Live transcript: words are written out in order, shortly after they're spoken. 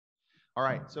All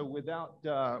right, so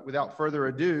without further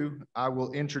ado, I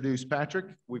will introduce Patrick.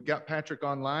 We've got Patrick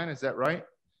online, is that right?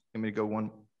 Let me go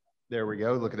one. There we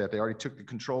go. Look at that. They already took the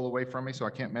control away from me, so I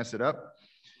can't mess it up.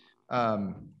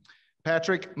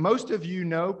 Patrick, most of you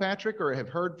know Patrick or have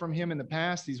heard from him in the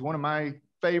past. He's one of my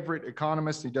favorite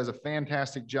economists. He does a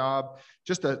fantastic job.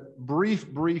 Just a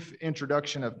brief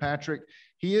introduction of Patrick.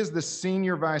 He is the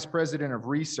Senior Vice President of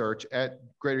Research at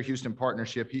Greater Houston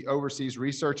Partnership. He oversees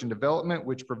research and development,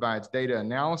 which provides data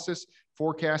analysis,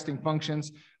 forecasting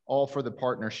functions, all for the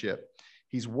partnership.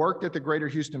 He's worked at the Greater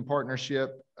Houston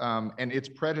Partnership and its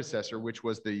predecessor, which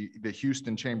was the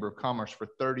Houston Chamber of Commerce, for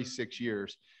 36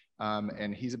 years.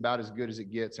 And he's about as good as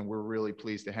it gets, and we're really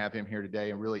pleased to have him here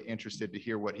today and really interested to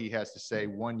hear what he has to say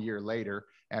 1 year later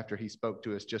after he spoke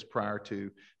to us just prior to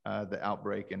the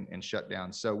outbreak and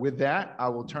shutdown. So with that, I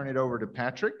will turn it over to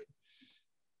Patrick.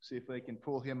 See if they can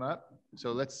pull him up.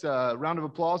 So let's round of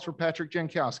applause for Patrick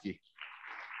Jankowski.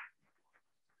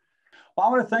 Well, I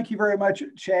want to thank you very much,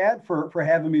 Chad, for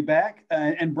having me back.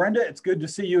 And Brenda, it's good to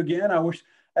see you again. I wish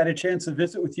I had a chance to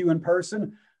visit with you in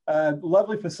person.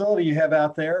 Lovely facility you have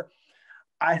out there.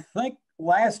 I think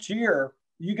last year,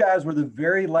 you guys were the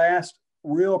very last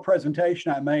real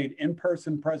presentation I made,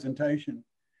 in-person presentation.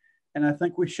 And I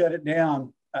think we shut it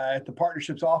down at the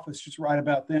partnership's office just right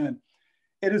about then.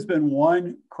 It has been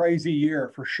one crazy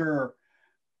year for sure.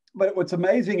 But what's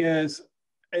amazing is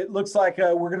it looks like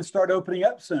we're going to start opening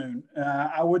up soon.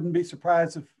 I wouldn't be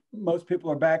surprised if most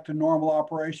people are back to normal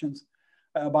operations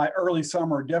by early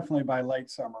summer, definitely by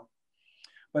late summer.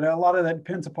 But a lot of that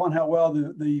depends upon how well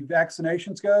the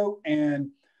vaccinations go and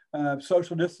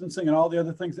social distancing and all the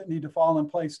other things that need to fall in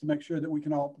place to make sure that we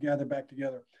can all gather back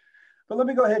together. But let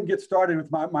me go ahead and get started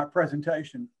with my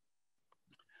presentation.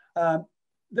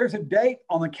 There's a date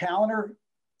on the calendar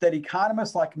that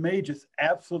economists like me just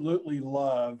absolutely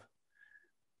love.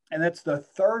 And that's the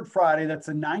third Friday, that's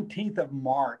the 19th of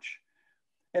March.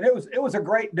 And it was a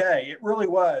great day. It really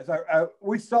was.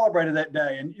 We celebrated that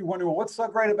day. And you wonder, well, what's so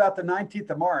great about the 19th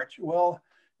of March? Well,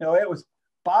 you know, it was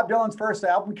Bob Dylan's first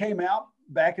album came out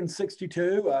back in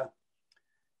 '62.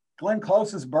 Glenn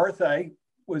Close's birthday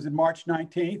was in March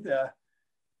 19th.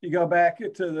 You go back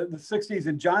to the 60s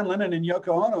and John Lennon and Yoko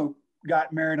Ono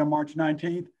got married on March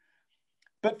 19th.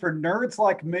 But for nerds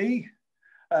like me,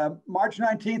 March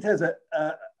 19th has a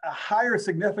higher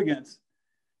significance.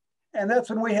 And that's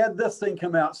when we had this thing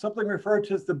come out, something referred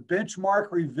to as the benchmark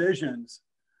revisions.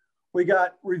 We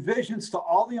got revisions to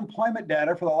all the employment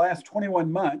data for the last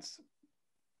 21 months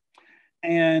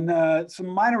and some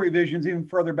minor revisions even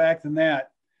further back than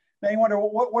that. Now you wonder,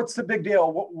 what's the big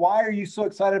deal? Why are you so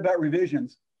excited about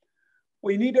revisions?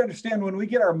 Well, you need to understand when we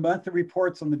get our monthly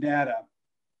reports on the data,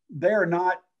 they are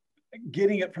not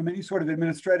getting it from any sort of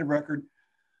administrative record.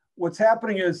 What's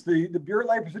happening is the Bureau of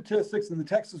Labor Statistics and the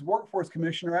Texas Workforce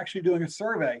Commission are actually doing a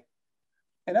survey.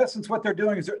 In essence, what they're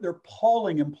doing is they're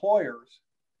polling employers.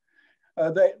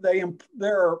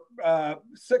 There are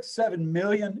 6-7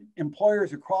 million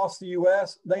employers across the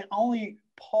U.S. They only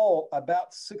poll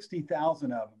about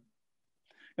 60,000 of them.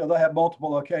 You know, they'll have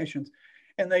multiple locations.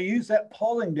 And they use that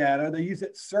polling data, they use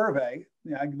that survey,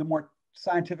 you know, the more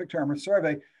scientific term is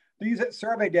survey, they use that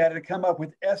survey data to come up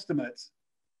with estimates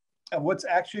of what's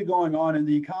actually going on in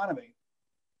the economy.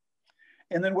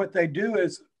 And then what they do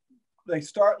is they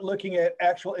start looking at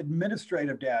actual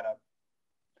administrative data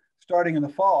starting in the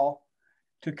fall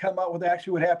to come up with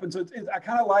actually what happens. I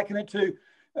kind of liken it to,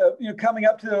 you know, coming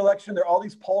up to the election, there are all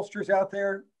these pollsters out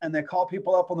there and they call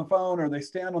people up on the phone or they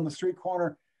stand on the street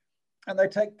corner and they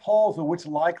take polls of which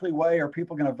likely way are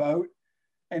people going to vote.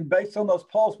 And based on those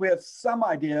polls, we have some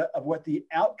idea of what the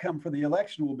outcome for the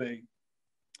election will be.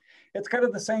 It's kind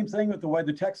of the same thing with the way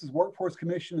the Texas Workforce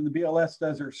Commission and the BLS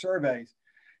does their surveys.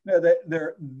 You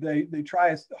know, they try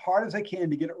as hard as they can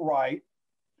to get it right,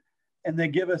 and they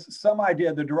give us some idea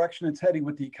of the direction it's heading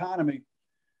with the economy.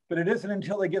 But it isn't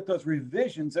until they get those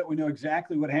revisions that we know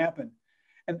exactly what happened.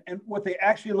 And what they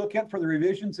actually look at for the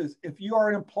revisions is if you are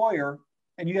an employer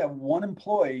and you have one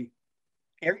employee,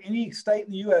 any state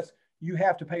in the US, you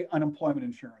have to pay unemployment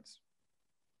insurance.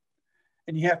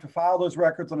 And you have to file those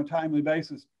records on a timely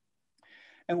basis.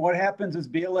 And what happens is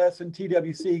BLS and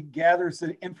TWC gathers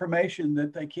the information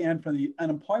that they can for the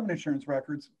unemployment insurance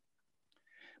records,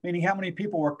 meaning how many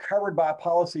people were covered by a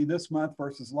policy this month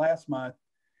versus last month.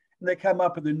 And they come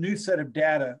up with a new set of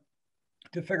data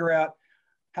to figure out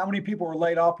how many people were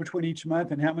laid off between each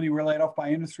month and how many were laid off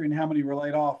by industry and how many were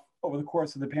laid off over the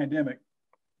course of the pandemic.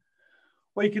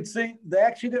 Well, you can see they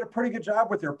actually did a pretty good job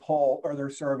with their poll or their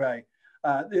survey.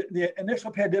 The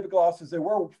initial pandemic losses, they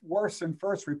were worse than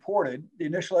first reported. The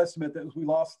initial estimate that we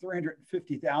lost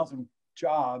 350,000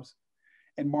 jobs.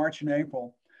 in March and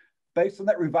April. Based on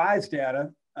that revised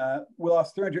data, we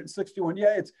lost 361.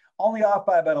 Yeah, it's only off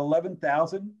by about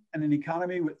 11,000 in an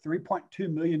economy with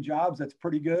 3.2 million jobs. That's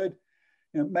pretty good.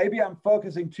 You know, maybe I'm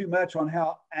focusing too much on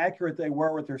how accurate they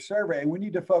were with their survey. We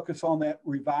need to focus on that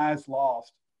revised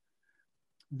loss.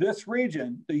 This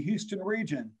region, the Houston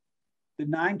region, the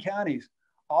 9 counties,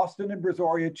 Austin and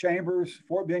Brazoria, Chambers,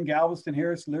 Fort Bend, Galveston,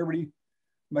 Harris, Liberty,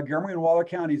 Montgomery, and Waller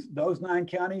counties, those 9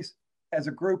 counties as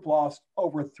a group lost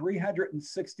over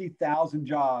 360,000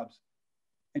 jobs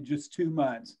in just 2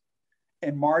 months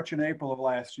in March and April of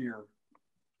last year.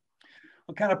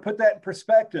 I'll kind of put that in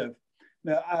perspective.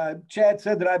 Now, Chad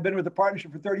said that I've been with the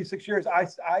partnership for 36 years.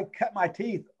 I cut my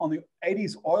teeth on the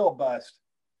 80s oil bust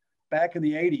back in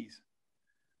the 80s.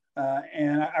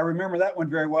 And I remember that one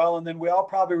very well. And then we all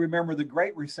probably remember the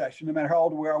Great Recession. No matter how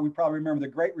old we are, we probably remember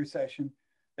the Great Recession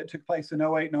that took place in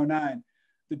 08 and 09.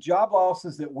 The job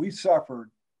losses that we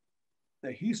suffered,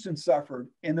 that Houston suffered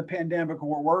in the pandemic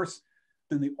were worse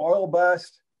than the oil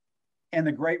bust and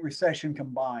the Great Recession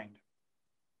combined.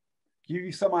 Give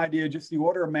you some idea, just the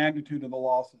order of magnitude of the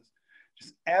losses,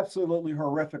 just absolutely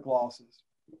horrific losses.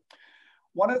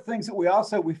 One of the things that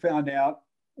we found out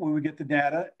when we get the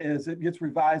data is it gets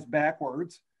revised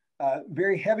backwards,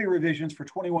 very heavy revisions for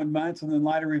 21 months and then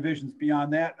lighter revisions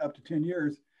beyond that up to 10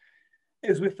 years,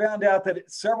 is we found out that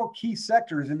several key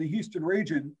sectors in the Houston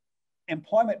region,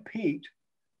 employment peaked.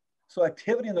 So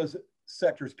activity in those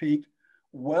sectors peaked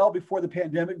well before the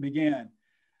pandemic began.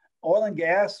 Oil and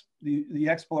gas, the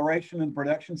exploration and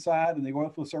production side and the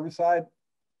oilfield service side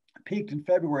peaked in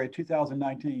February of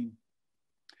 2019.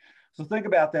 So think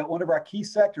about that. One of our key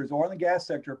sectors, oil and gas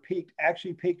sector,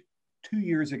 actually peaked 2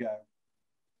 years ago.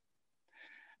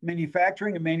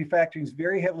 Manufacturing is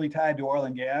very heavily tied to oil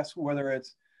and gas, whether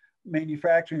it's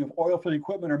manufacturing of oil field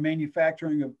equipment or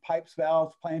manufacturing of pipes,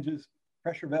 valves, flanges,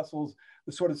 pressure vessels,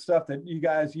 the sort of stuff that you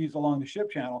guys use along the ship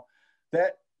channel.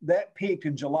 That peaked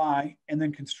in July, and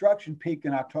then construction peaked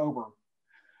in October.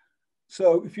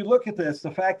 So if you look at this, the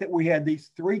fact that we had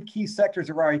these 3 key sectors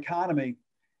of our economy,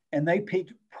 and they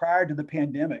peaked prior to the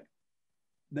pandemic.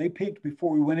 They peaked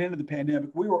before we went into the pandemic.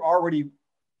 We were already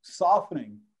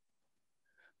softening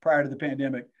prior to the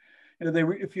pandemic. You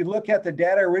know, if you look at the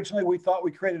data originally, we thought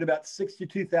we created about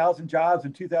 62,000 jobs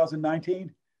in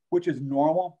 2019, which is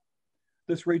normal.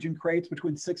 This region creates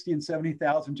between 60 and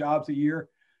 70,000 jobs a year.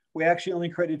 We actually only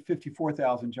created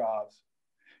 54,000 jobs.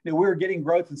 You know, we were getting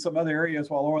growth in some other areas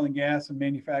while oil and gas and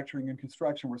manufacturing and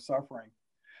construction were suffering.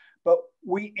 But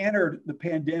we entered the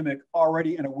pandemic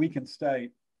already in a weakened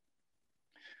state.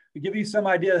 To give you some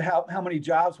idea of how many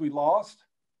jobs we lost,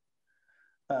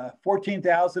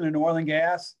 14,000 in oil and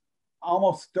gas,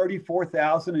 almost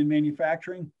 34,000 in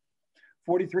manufacturing,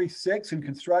 43,600 in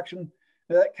construction.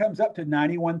 That comes up to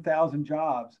 91,000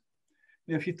 jobs.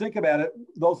 If you think about it,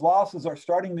 those losses are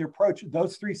starting to approach,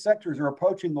 those 3 sectors are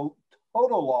approaching the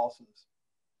total losses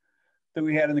that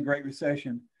we had in the Great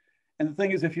Recession. And the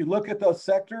thing is, if you look at those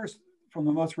sectors from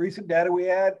the most recent data we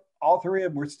had, all 3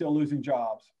 of them were still losing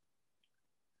jobs.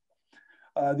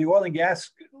 The oil and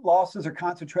gas losses are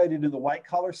concentrated in the white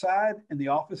collar side and the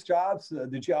office jobs.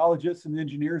 The geologists and the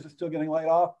engineers are still getting laid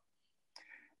off.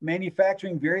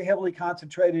 Manufacturing very heavily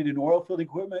concentrated in oil field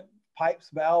equipment, pipes,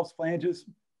 valves, flanges,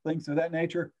 things of that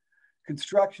nature.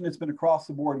 Construction has been across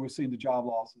the board. We're seeing the job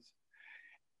losses.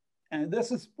 And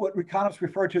this is what economists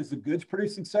refer to as the goods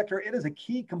producing sector. It is a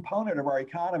key component of our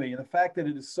economy. And the fact that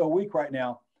it is so weak right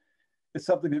now is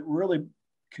something that really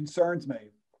concerns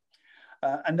me.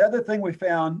 Another thing we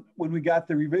found when we got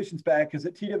the revisions back is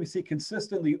that TWC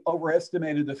consistently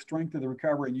overestimated the strength of the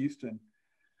recovery in Houston.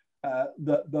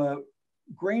 The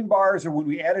green bars are when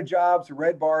we added jobs, the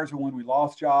red bars are when we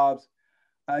lost jobs.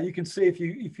 You can see if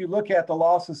you look at the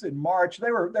losses in March,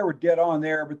 they were dead on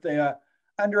there, but they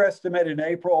underestimated in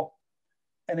April.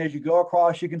 And as you go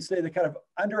across, you can see they kind of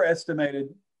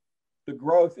underestimated the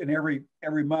growth in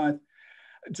every month.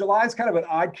 July is kind of an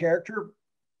odd character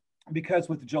because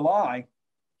with July,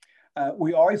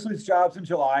 we always lose jobs in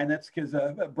July, and that's because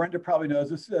Brenda probably knows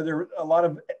this. There are a lot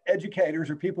of educators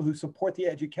or people who support the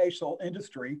educational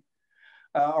industry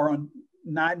are on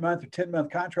 9-month or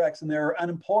 10-month contracts, and they're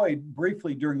unemployed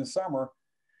briefly during the summer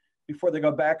before they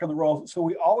go back on the rolls. So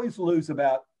we always lose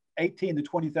about 18 to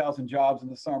 20,000 jobs in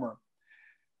the summer.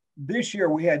 This year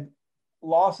we had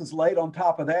losses laid on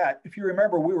top of that. If you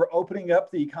remember, we were opening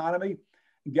up the economy.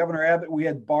 Governor Abbott, we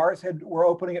had bars were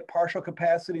opening at partial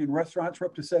capacity and restaurants were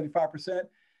up to 75%.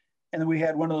 And then we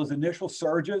had one of those initial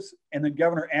surges. And then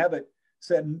Governor Abbott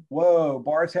said, whoa,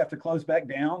 bars have to close back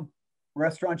down.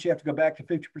 Restaurants, you have to go back to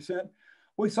 50%.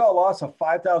 We saw a loss of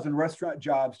 5,000 restaurant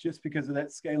jobs just because of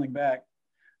that scaling back.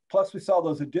 Plus, we saw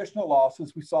those additional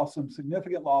losses. We saw some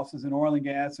significant losses in oil and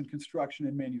gas and construction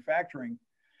and manufacturing,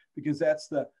 because that's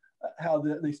how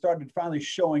they started finally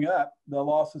showing up. The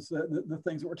losses, the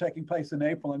things that were taking place in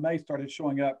April and May started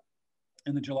showing up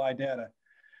in the July data.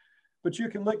 But you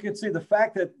can look and see the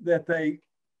fact that they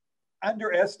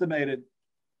underestimated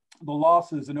the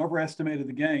losses and overestimated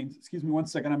the gains. Excuse me one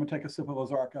second, I'm gonna take a sip of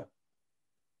Ozarka.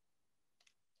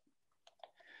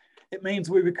 It means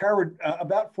we recovered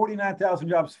about 49,000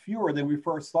 jobs fewer than we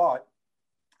first thought.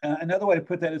 Another way to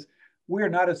put that is we are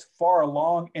not as far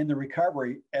along in the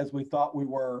recovery as we thought we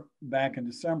were back in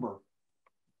December.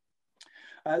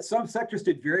 Some sectors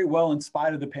did very well in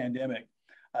spite of the pandemic.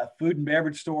 Food and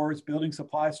beverage stores, building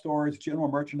supply stores, general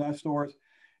merchandise stores.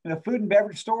 Food and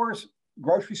beverage stores,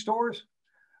 grocery stores,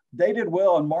 they did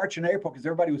well in March and April because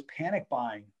everybody was panic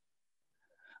buying.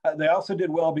 They also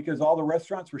did well because all the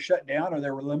restaurants were shut down or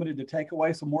they were limited to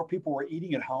takeaway, so more people were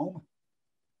eating at home.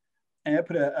 And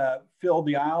it filled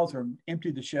the aisles or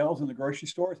emptied the shelves in the grocery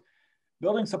stores.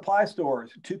 Building supply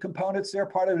stores, two components there.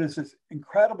 Part of it is this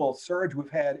incredible surge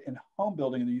we've had in home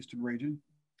building in the Houston region.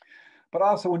 But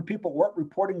also when people weren't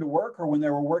reporting to work or when they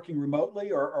were working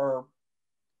remotely or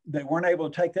they weren't able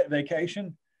to take that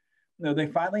vacation, they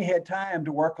finally had time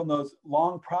to work on those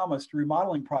long promised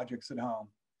remodeling projects at home.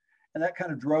 And that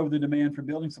kind of drove the demand for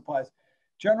building supplies.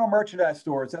 General merchandise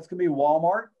stores, that's gonna be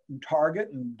Walmart and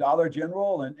Target and Dollar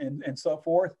General and so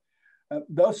forth.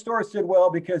 Those stores did well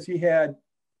because you had,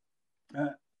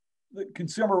 the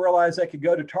consumer realized they could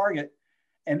go to Target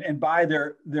and buy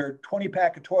their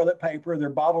 20-pack of toilet paper, their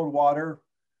bottled water,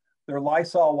 their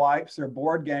Lysol wipes, their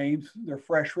board games, their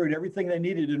fresh fruit, everything they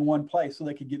needed in one place so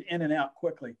they could get in and out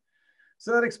quickly.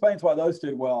 So that explains why those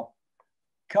did well.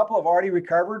 A couple have already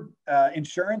recovered.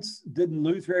 Insurance didn't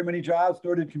lose very many jobs,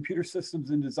 nor did computer systems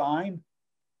and design.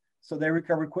 So they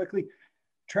recovered quickly.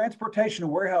 Transportation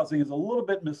and warehousing is a little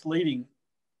bit misleading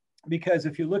because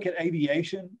if you look at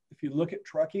aviation, if you look at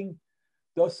trucking,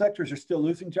 those sectors are still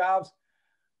losing jobs.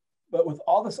 But with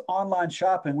all this online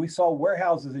shopping, we saw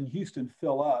warehouses in Houston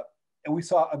fill up, and we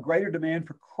saw a greater demand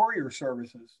for courier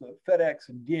services, so FedEx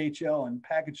and DHL and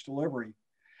package delivery.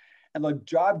 And the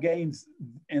job gains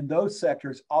in those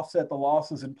sectors offset the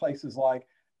losses in places like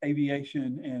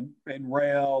aviation and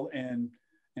rail and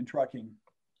trucking.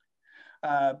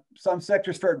 Some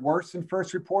sectors fared worse than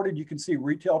first reported. You can see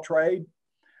retail trade.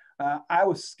 I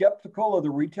was skeptical of the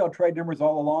retail trade numbers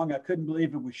all along. I couldn't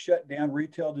believe it was shut down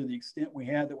retail to the extent we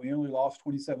had, that we only lost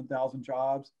 27,000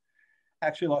 jobs,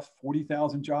 actually lost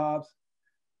 40,000 jobs.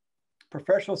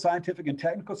 Professional, scientific, and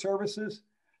technical services,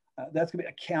 that's gonna be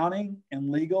accounting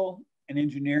and legal and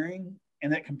engineering,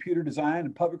 and that computer design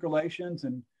and public relations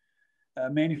and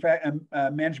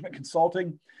management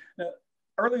consulting. Now,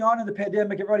 early on in the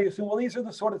pandemic, everybody assumed, well, these are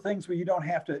the sort of things where you don't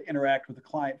have to interact with the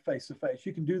client face-to-face.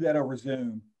 You can do that over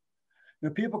Zoom.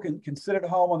 People can sit at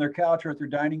home on their couch or at their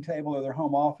dining table or their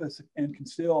home office and can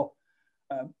still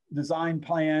design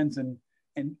plans and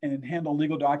handle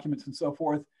legal documents and so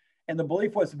forth. And the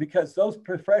belief was because those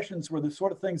professions were the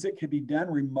sort of things that could be done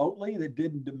remotely, that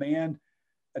didn't demand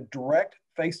a direct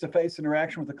face-to-face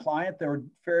interaction with the client, they were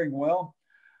faring well.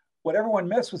 What everyone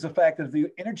missed was the fact that if the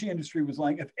energy industry was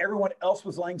if everyone else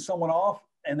was laying someone off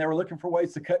and they were looking for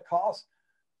ways to cut costs,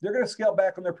 they're going to scale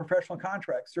back on their professional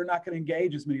contracts. They're not going to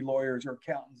engage as many lawyers or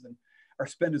accountants or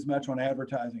spend as much on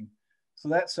advertising. So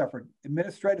that suffered.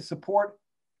 Administrative support,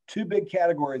 two big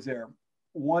categories there.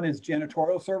 One is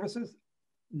janitorial services.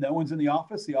 No one's in the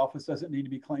office doesn't need to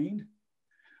be cleaned.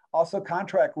 Also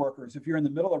contract workers. If you're in the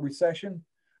middle of recession,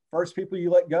 first people you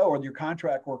let go are your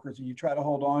contract workers and you try to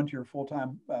hold on to your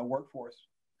full-time workforce.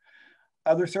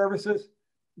 Other services,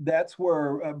 that's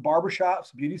where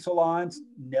barbershops, beauty salons,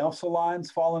 nail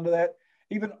salons fall into that.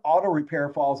 Even auto repair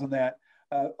falls in that.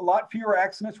 A lot fewer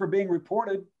accidents were being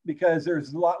reported because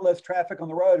there's a lot less traffic on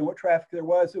the road, and what traffic there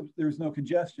was no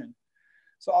congestion.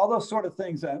 So all those sort of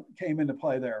things came into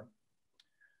play there.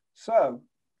 So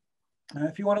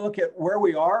if you want to look at where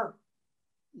we are,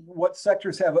 what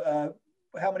sectors have,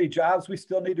 how many jobs we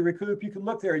still need to recoup, you can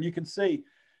look there and you can see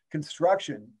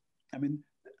construction. I mean,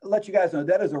 I'll let you guys know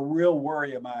that is a real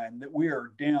worry of mine, that we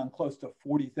are down close to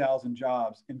 40,000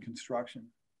 jobs in construction.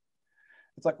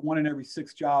 It's like 1 in every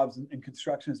 6 jobs in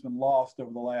construction has been lost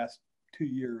over the last 2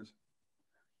 years.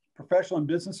 Professional and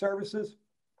business services,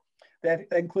 that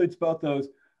includes both those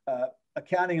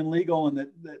accounting and legal and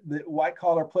the white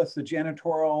collar plus the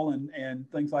janitorial and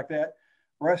things like that.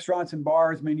 Restaurants and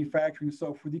bars, manufacturing, and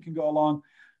so forth, you can go along.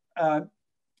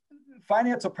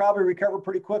 Finance will probably recover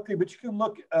pretty quickly, but you can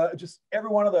look, just every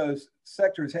one of those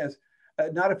sectors has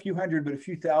not a few hundred, but a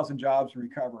few thousand jobs to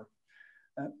recover.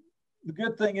 the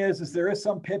good thing is there is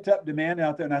some pent up demand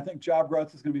out there, and I think job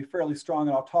growth is going to be fairly strong,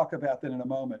 and I'll talk about that in a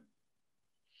moment.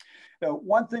 Now,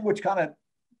 one thing which kind of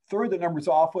threw the numbers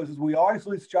off was we always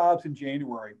lose jobs in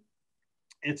January.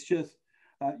 It's just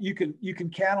you can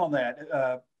count on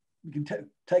that. You can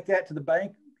take that to the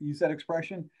bank, use that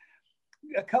expression.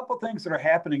 A couple of things that are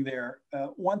happening there.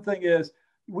 One thing is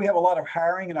we have a lot of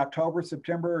hiring in October,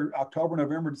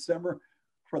 November, December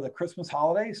for the Christmas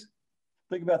holidays.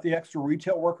 Think about the extra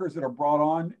retail workers that are brought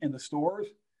on in the stores.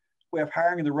 We have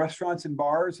hiring in the restaurants and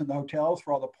bars and the hotels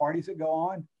for all the parties that go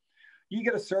on. You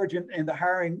get a surge in the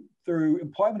hiring through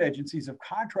employment agencies of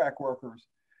contract workers,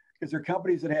 because there are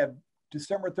companies that have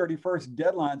December 31st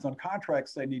deadlines on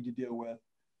contracts they need to deal with.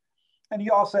 And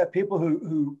you also have people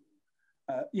who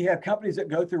you have companies that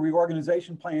go through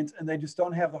reorganization plans and they just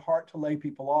don't have the heart to lay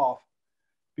people off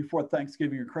before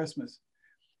Thanksgiving or Christmas.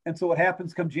 And so what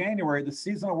happens come January, the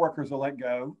seasonal workers are let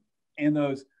go, and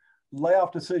those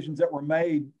layoff decisions that were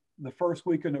made the first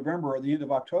week of November or the end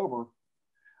of October,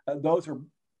 those are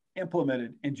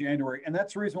implemented in January. And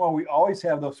that's the reason why we always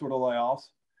have those sort of layoffs.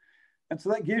 And so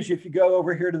that gives you, if you go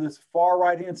over here to this far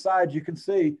right-hand side, you can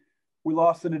see we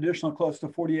lost an additional close to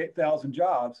 48,000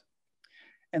 jobs.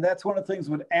 And that's one of the things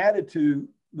that added to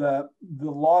the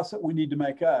loss that we need to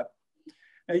make up.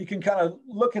 Now you can kind of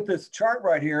look at this chart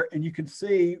right here and you can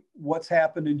see what's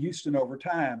happened in Houston over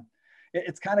time.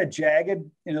 It's kind of jagged,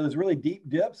 there's really deep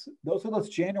dips. Those are those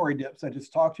January dips I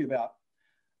just talked to you about.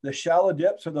 The shallow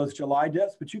dips are those July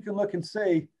dips, but you can look and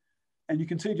see, and you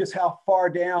can see just how far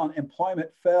down employment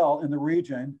fell in the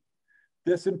region.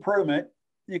 This improvement,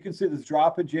 you can see this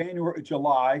drop in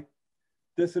July,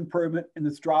 this improvement and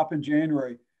this drop in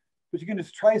January. But you can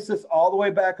just trace this all the way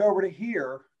back over to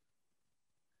here.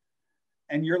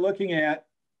 And you're looking at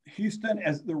Houston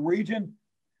as the region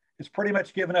has pretty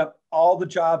much given up all the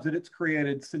jobs that it's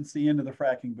created since the end of the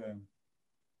fracking boom.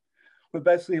 We've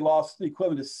basically lost the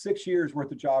equivalent of 6 years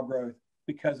worth of job growth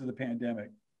because of the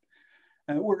pandemic.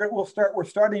 And we're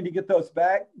starting to get those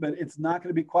back, but it's not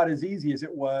going to be quite as easy as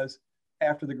it was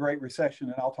after the Great Recession.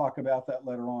 And I'll talk about that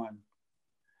later on.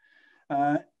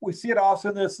 We see it also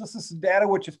in this is data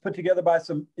which is put together by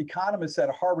some economists at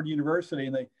Harvard University,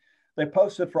 and they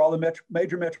posted for all the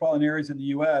major metropolitan areas in the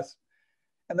US.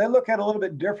 And they look at it a little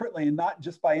bit differently, and not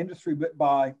just by industry, but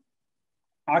by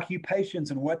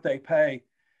occupations and what they pay.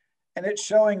 And it's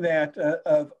showing that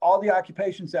of all the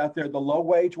occupations out there, the low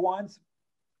wage ones,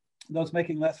 those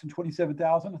making less than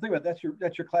 27,000, think about it,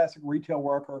 that's your classic retail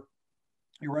worker,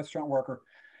 your restaurant worker,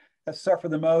 that suffer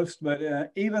the most.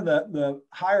 But even the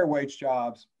higher wage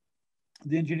jobs,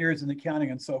 the engineers and the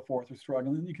accounting and so forth are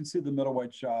struggling. And you can see the middle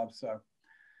wage jobs.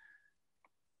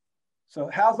 So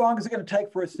how long is it going to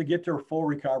take for us to get to a full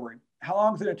recovery? How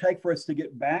long is it going to take for us to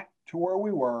get back to where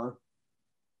we were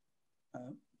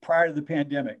prior to the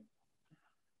pandemic?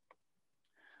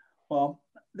 Well,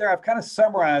 there I've kind of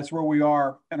summarized where we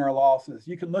are in our losses.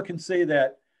 You can look and see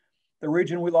that the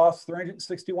region we lost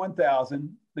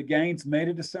 361,000. The gains made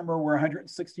in December were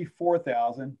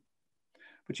 164,000.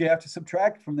 But you have to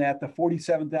subtract from that the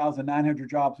 47,900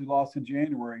 jobs we lost in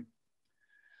January.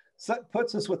 So that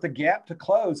puts us with a gap to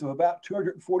close of about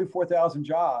 244,000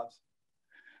 jobs.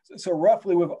 So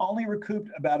roughly we've only recouped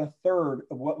about a third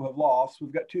of what we've lost.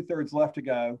 We've got 2/3 left to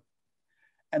go.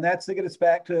 And that's to get us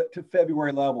back to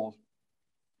February levels.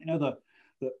 The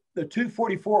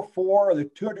 244.4 or the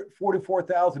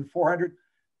 244,400,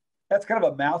 that's kind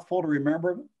of a mouthful to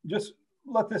remember. Just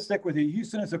let this stick with you.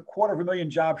 Houston is 250,000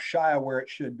 jobs shy of where it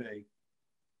should be.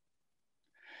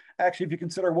 Actually, if you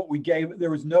consider what we gave,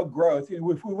 there was no growth.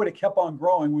 If we would have kept on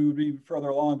growing, we would be further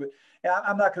along. But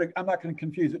I'm not going to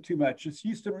confuse it too much. Just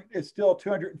Houston is still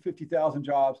 250,000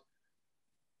 jobs,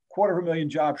 250,000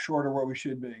 jobs short of where we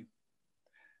should be.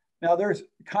 Now, there's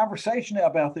conversation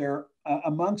about there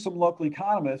among some local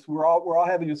economists. We're all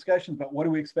having discussions about what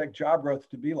do we expect job growth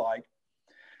to be like.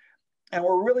 And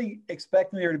we're really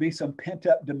expecting there to be some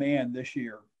pent-up demand this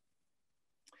year.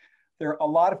 There are a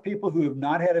lot of people who have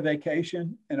not had a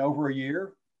vacation in over a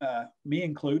year, me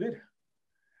included.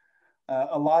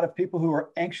 A lot of people who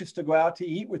are anxious to go out to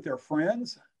eat with their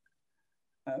friends.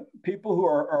 People who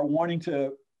are wanting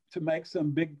to make some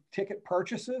big ticket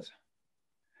purchases.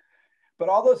 But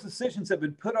all those decisions have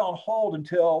been put on hold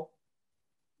until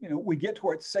we get to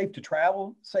where it's safe to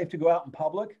travel, safe to go out in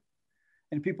public,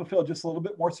 and people feel just a little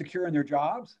bit more secure in their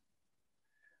jobs.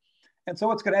 And so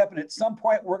what's going to happen at some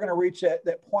point, we're going to reach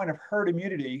that point of herd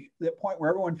immunity, that point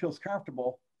where everyone feels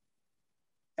comfortable.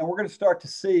 And we're going to start to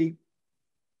see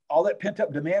all that pent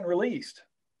up demand released.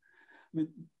 I mean,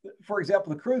 for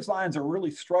example, the cruise lines are really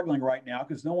struggling right now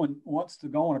because no one wants to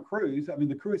go on a cruise. I mean,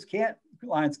 the cruise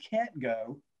lines can't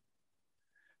go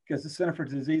because the Center for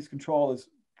Disease Control has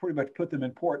pretty much put them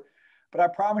in port. But I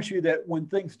promise you that when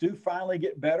things do finally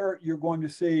get better, you're going to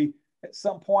see at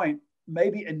some point,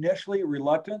 maybe initially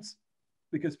reluctance,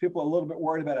 because people are a little bit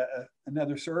worried about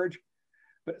another surge.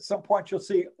 But at some point, you'll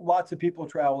see lots of people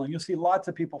traveling. You'll see lots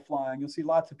of people flying. You'll see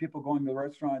lots of people going to the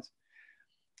restaurants.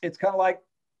 It's kind of like,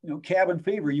 you know, cabin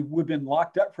fever. We've been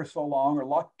locked up for so long or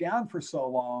locked down for so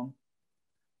long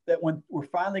that when we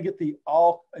finally get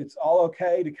it's all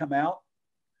okay to come out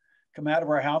of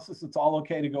our houses, it's all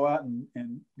okay to go out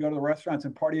and go to the restaurants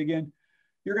and party again,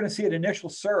 you're going to see an initial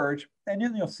surge, and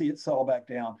then you'll see it settle back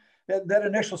down. That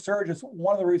initial surge is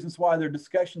one of the reasons why there are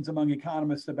discussions among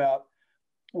economists about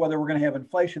whether we're going to have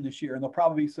inflation this year. And there'll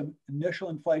probably be some initial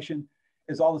inflation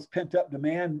as all this pent up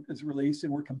demand is released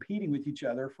and we're competing with each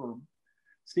other for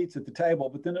seats at the table,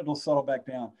 but then it'll settle back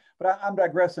down. But I'm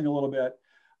digressing a little bit.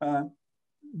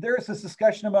 There's this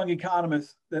discussion among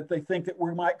economists that they think that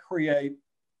we might create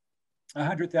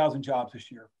 100,000 jobs this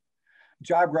year.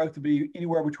 Job growth would be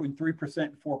anywhere between 3%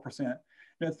 and 4%.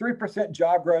 Now, 3%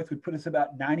 job growth would put us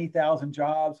about 90,000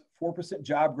 jobs. 4%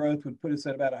 job growth would put us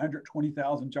at about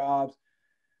 120,000 jobs.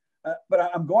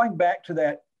 But I'm going back to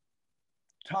that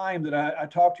time that I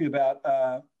talked to you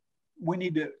about. We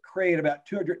need to create about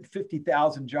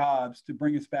 250,000 jobs to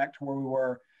bring us back to where we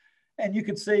were. And you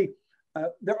can see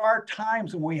there are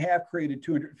times when we have created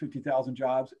 250,000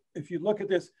 jobs. If you look at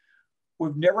this,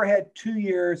 we've never had 2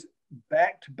 years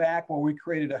back to back where we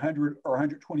created 100 or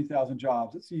 120,000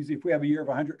 jobs. It's usually, if we have a year of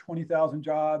 120,000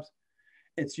 jobs,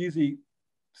 it's usually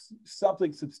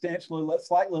something substantially less,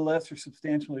 slightly less or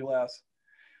substantially less.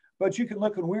 But you can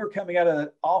look, when we were coming out of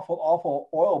that awful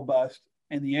oil bust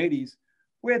in the 80s,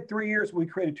 we had 3 years we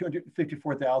created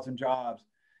 254,000 jobs.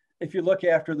 If you look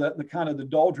after the kind of the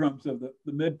doldrums of the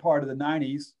mid part of the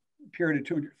 90s, period of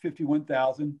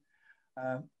 251,000,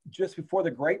 just before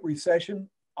the Great Recession,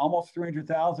 almost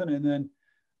 300,000, and then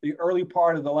the early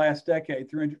part of the last decade,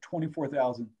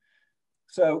 324,000.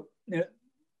 So, you know,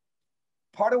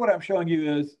 part of what I'm showing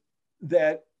you is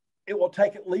that it will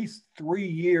take at least 3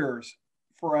 years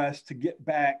for us to get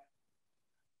back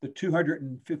the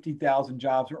 250,000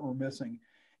 jobs that we're missing.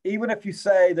 Even if you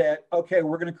say that, okay,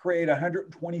 we're going to create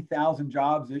 120,000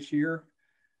 jobs this year,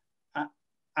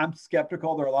 I'm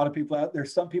skeptical. There are a lot of people out there.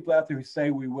 There's some people out there who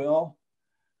say we will.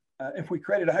 If we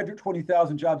created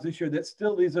 120,000 jobs this year, that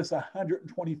still leaves us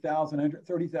 120,000,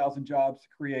 130,000 jobs to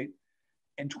create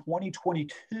in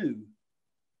 2022.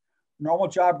 Normal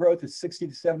job growth is 60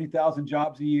 to 70,000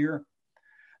 jobs a year.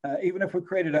 Even if we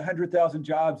created 100,000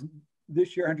 jobs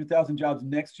this year, 100,000 jobs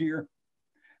next year,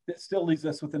 that still leaves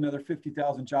us with another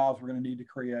 50,000 jobs we're going to need to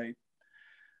create.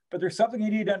 But there's something you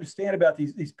need to understand about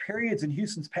these periods in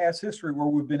Houston's past history where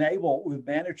we've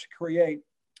managed to create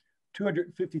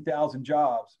 250,000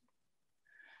 jobs.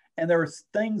 And there were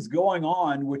things going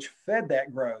on which fed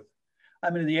that growth. I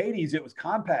mean, in the 80s, it was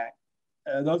Compaq.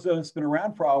 Those of us who've been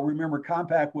around for a while remember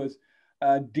Compaq was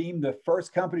deemed the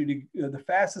the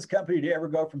fastest company to ever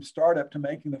go from startup to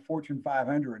making the Fortune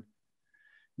 500.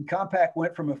 And Compaq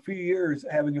went from a few years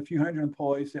having a few hundred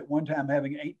employees to at one time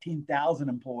having 18,000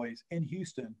 employees in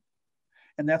Houston.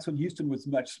 And that's when Houston was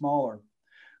much smaller.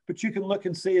 But you can look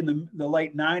and see in the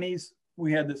late 90s,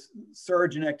 we had this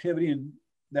surge in activity, and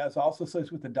that's also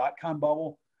associated with the dot-com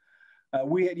bubble.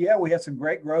 We had some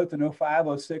great growth in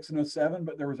 05, 06, and 07,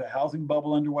 but there was a housing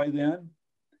bubble underway then.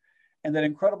 And that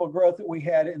incredible growth that we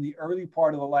had in the early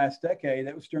part of the last decade,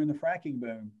 that was during the fracking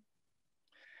boom.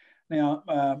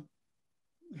 Now,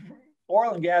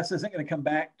 oil and gas isn't going to come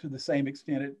back to the same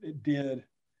extent it did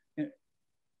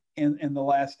in the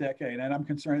last decade, and I'm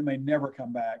concerned it may never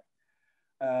come back.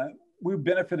 We've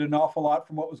benefited an awful lot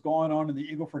from what was going on in the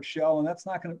Eagle Ford Shale, and that's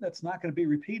not going to be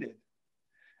repeated.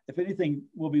 If anything,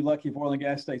 we'll be lucky if oil and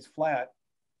gas stays flat,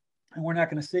 and we're not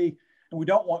going to see. And we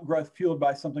don't want growth fueled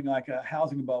by something like a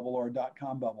housing bubble or a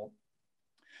dot-com bubble.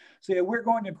 So yeah, we're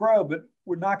going to grow, but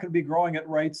we're not going to be growing at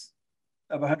rates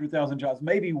of 100,000 jobs.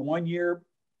 Maybe 1 year,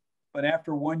 but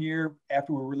after 1 year,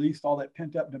 after we released all that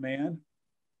pent-up demand,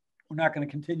 we're not going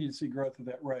to continue to see growth at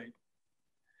that rate.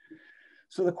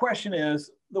 So the question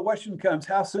comes,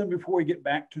 how soon before we get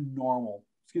back to normal?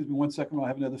 Excuse me 1 second, I'll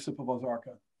have another sip of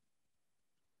Ozarka.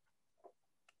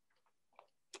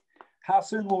 How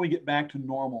soon will we get back to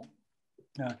normal?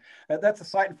 That's a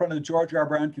site in front of the George R.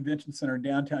 Brown Convention Center in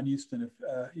downtown Houston.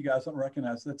 If you guys don't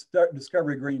recognize, that's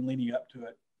Discovery Green leaning up to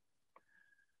it.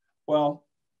 Well,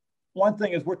 one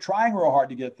thing is we're trying real hard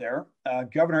to get there.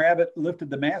 Governor Abbott lifted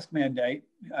the mask mandate.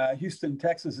 Houston,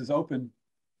 Texas is open.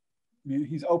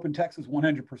 He's open Texas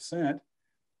 100%.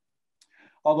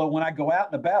 Although when I go out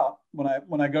and about,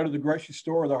 when I go to the grocery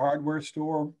store or the hardware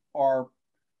store or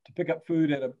to pick up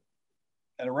food at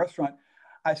a restaurant,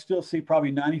 I still see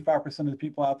probably 95% of the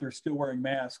people out there still wearing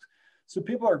masks. So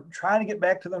people are trying to get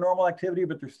back to the normal activity,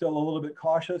 but they're still a little bit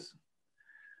cautious.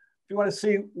 If you want to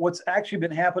see what's actually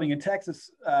been happening in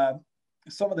Texas,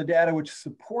 some of the data which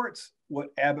supports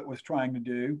what Abbott was trying to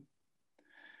do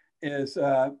is,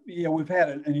 we've had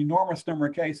an enormous number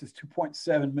of cases,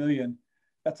 2.7 million.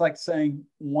 That's like saying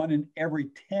 1 in every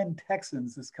 10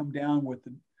 Texans has come down with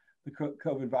the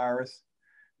COVID virus.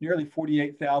 Nearly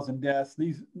 48,000 deaths.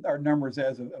 These are numbers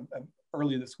as of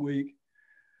early this week.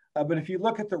 But if you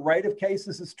look at the rate of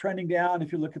cases, it's trending down.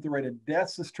 If you look at the rate of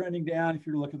deaths, it's trending down. If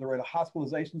you look at the rate of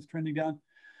hospitalizations, trending down.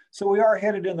 So we are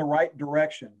headed in the right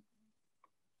direction.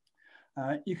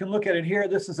 You can look at it here.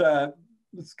 This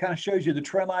kind of shows you the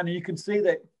trend line, and you can see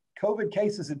that COVID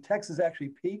cases in Texas actually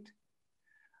peaked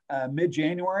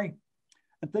mid-January.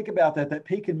 And think about that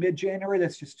peak in mid-January,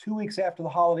 that's just 2 weeks after the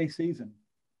holiday season.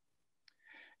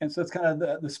 And so it's kind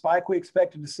of the spike we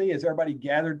expected to see as everybody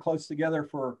gathered close together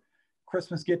for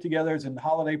Christmas get-togethers and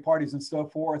holiday parties and so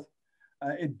forth.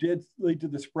 It did lead to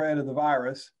the spread of the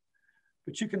virus,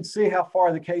 but you can see how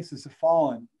far the cases have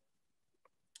fallen.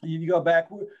 You go back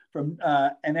from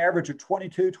an average of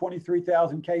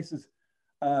 23,000 cases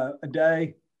a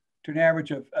day to an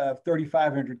average of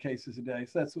 3,500 cases a day.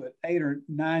 So that's what, 8 or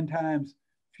 9 times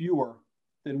fewer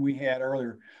than we had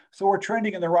earlier. So we're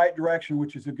trending in the right direction,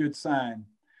 which is a good sign.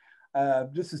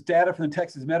 This is data from the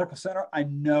Texas Medical Center. I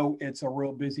know it's a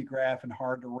real busy graph and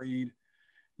hard to read.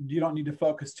 You don't need to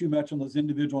focus too much on those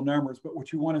individual numbers, but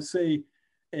what you want to see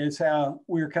is how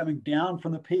we are coming down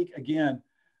from the peak. Again,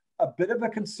 a bit of a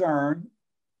concern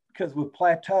because we've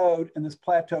plateaued, and this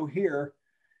plateau here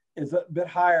is a bit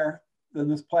higher than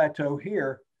this plateau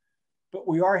here, but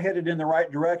we are headed in the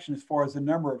right direction as far as the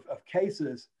number of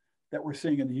cases that we're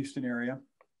seeing in the Houston area.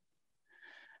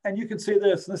 And you can see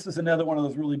this is another one of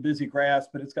those really busy graphs,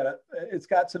 but it's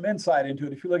got some insight into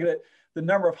it. If you look at it, the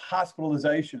number of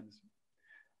hospitalizations,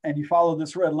 and you follow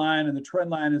this red line, and the trend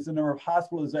line is the number of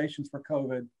hospitalizations for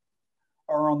COVID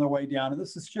are on their way down. And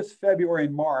this is just February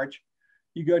and March.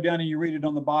 You go down and you read it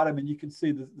on the bottom, and you can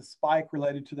see the spike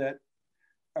related to that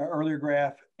earlier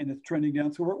graph, and it's trending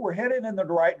down. So we're headed in the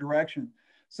right direction.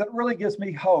 So it really gives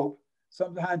me hope,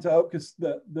 sometimes hope, because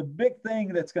the big thing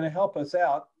that's going to help us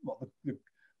out, well, the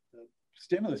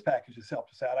stimulus package has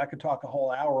helped us out. I could talk a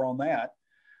whole hour on that,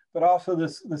 but also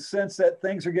the sense that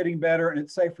things are getting better and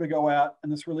it's safer to go out,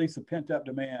 and this release of pent up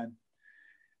demand.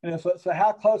 And so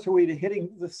how close are we to hitting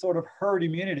this sort of herd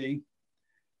immunity?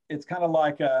 It's kind of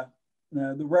like the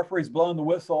referee's blown the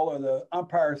whistle, or the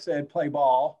umpire said play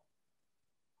ball,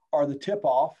 or the tip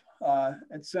off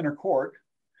at center court.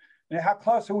 And how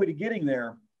close are we to getting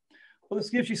there? Well, this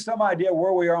gives you some idea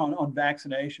where we are on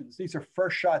vaccinations. These are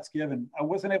first shots given. I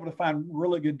wasn't able to find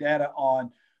really good data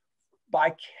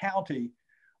by county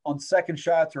on second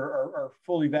shots or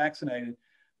fully vaccinated.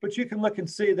 But you can look and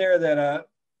see there that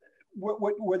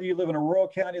whether you live in a rural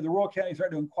county, the rural counties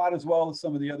aren't doing quite as well as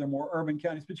some of the other more urban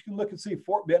counties. But you can look and see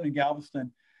Fort Bend and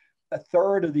Galveston,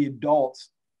 1/3 of the adults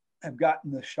have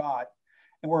gotten the shot.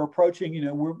 And we're approaching,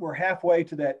 we're halfway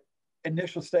to that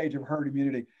initial stage of herd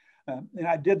immunity. And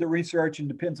I did the research, and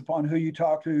depends upon who you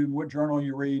talk to and what journal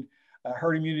you read.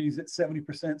 Herd immunity is at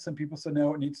 70%. Some people say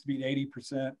no, it needs to be at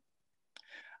 80%.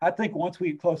 I think once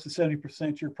we get close to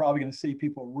 70%, you're probably going to see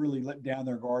people really let down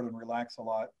their guard and relax a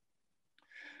lot.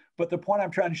 But the point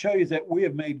I'm trying to show you is that we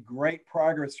have made great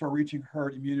progress toward reaching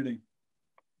herd immunity.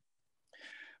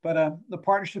 But the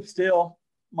partnership still,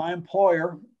 my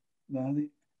employer, the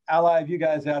ally of you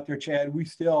guys out there, Chad, we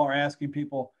still are asking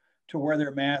people to wear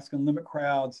their masks and limit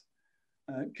crowds,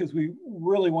 because we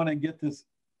really want to get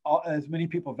as many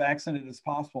people vaccinated as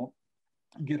possible,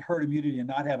 and get herd immunity and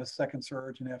not have a second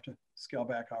surge and have to scale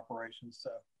back operations.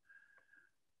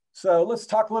 So let's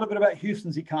talk a little bit about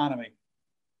Houston's economy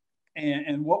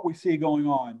and what we see going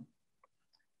on.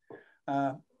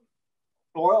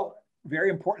 Oil, very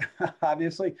important,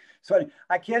 obviously. So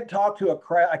I can't talk to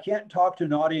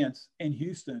an audience in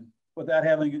Houston without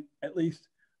having at least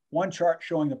one chart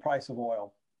showing the price of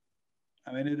oil.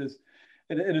 I mean, it is.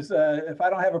 If I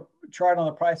don't have a chart on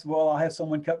the price of oil, I'll have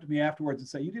someone come to me afterwards and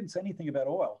say, "You didn't say anything about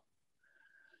oil."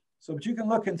 So, but you can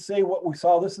look and see what we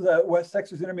saw. This is the West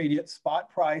Texas Intermediate spot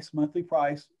price, monthly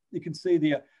price. You can see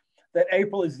that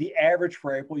April is the average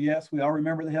for April. Yes, we all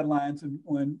remember the headlines, and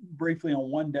when briefly on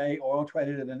one day, oil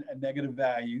traded at a negative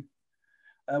value.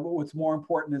 But what's more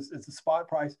important is the spot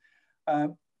price.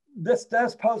 This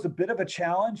does pose a bit of a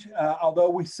challenge, although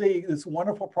we see this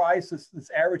wonderful price, this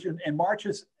average, and March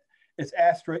is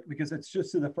asterisk because it's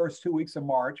just in the first 2 weeks of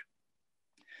March.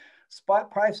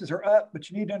 Spot prices are up, but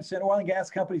you need to understand oil and gas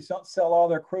companies don't sell all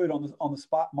their crude on the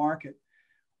spot market.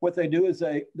 What they do is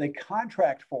they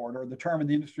contract for it, or the term in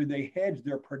the industry, they hedge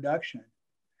their production.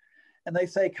 And they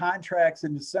say contracts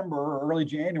in December or early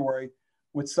January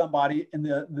with somebody, and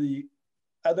the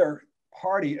other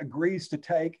party agrees to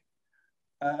take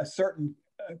a certain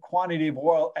quantity of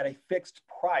oil at a fixed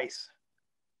price.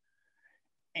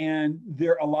 And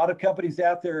there are a lot of companies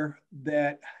out there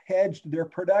that hedged their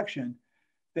production,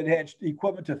 that hedged the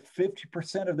equivalent to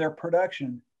 50% of their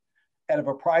production at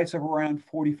a price of around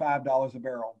 $45 a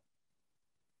barrel.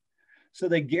 So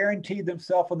they guaranteed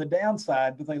themselves on the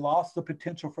downside, but they lost the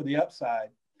potential for the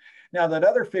upside. Now that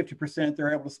other 50%,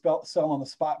 they're able to sell on the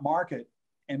spot market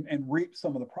and reap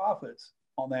some of the profits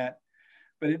on that.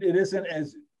 But it isn't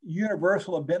as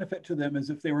universal a benefit to them as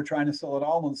if they were trying to sell it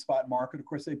all on the spot market. Of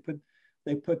course,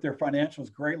 they put their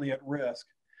financials greatly at risk.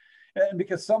 And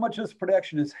because so much of this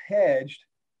production is hedged,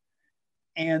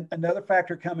 and another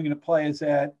factor coming into play is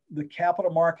that the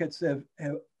capital markets have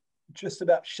just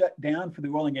about shut down for the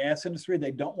oil and gas industry.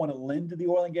 They don't want to lend to the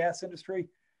oil and gas industry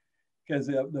because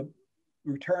the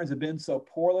returns have been so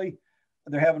poorly.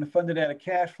 They're having to fund it out of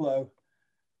cash flow.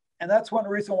 And that's one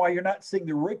reason why you're not seeing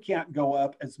the rig count go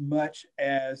up as much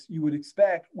as you would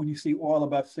expect when you see oil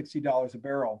above $60 a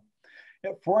barrel.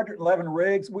 At 411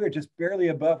 rigs, we're just barely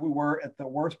above we were at the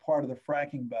worst part of the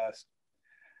fracking bust.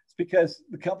 It's because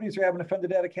the companies are having to fund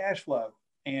it out of cash flow.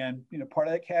 And part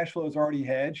of that cash flow is already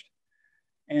hedged.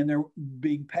 And they're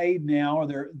being paid now, or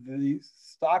the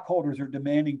stockholders are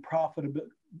demanding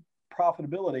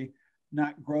profitability,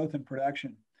 not growth in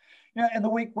production. And the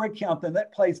weak rig count, then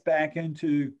that plays back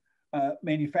into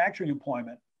manufacturing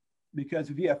employment, because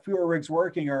if you have fewer rigs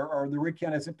working, or the rig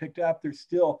count hasn't picked up, there's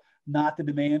still not the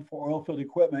demand for oil field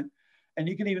equipment. And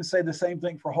you can even say the same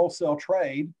thing for wholesale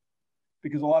trade,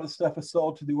 because a lot of stuff is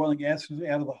sold to the oil and gas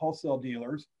out of the wholesale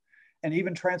dealers. And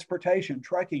even transportation,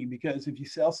 trucking, because if you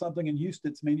sell something in Houston,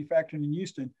 it's manufactured in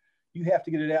Houston, you have to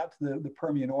get it out to the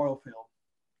Permian oil field.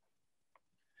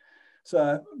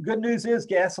 So good news is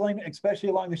gasoline, especially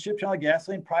along the ship channel,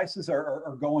 gasoline prices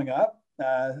are going up.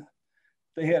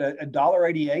 They had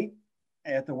 $1.88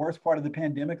 at the worst part of the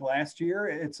pandemic last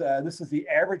year. This is the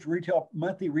average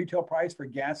monthly retail price for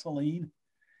gasoline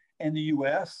in the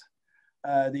U.S.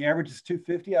 The average is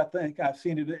 $2.50. I think I've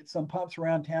seen it at some pumps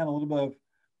around town a little bit of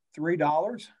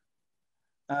 $3,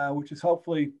 which is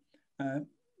hopefully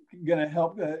going to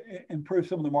help improve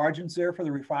some of the margins there for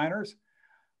the refiners.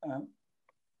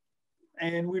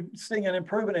 And we're seeing an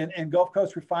improvement in Gulf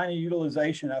Coast refining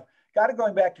utilization. I've got it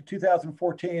going back to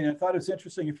 2014, and I thought it was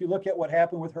interesting. If you look at what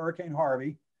happened with Hurricane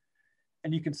Harvey,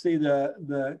 and you can see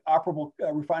the operable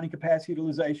refining capacity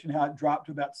utilization, how it dropped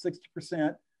to about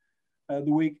 60%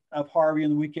 the week of Harvey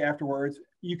and the week afterwards.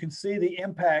 You can see the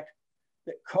impact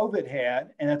that COVID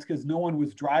had, and that's because no one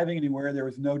was driving anywhere. There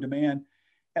was no demand.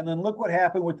 And then look what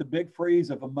happened with the big freeze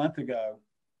of a month ago,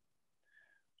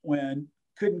 when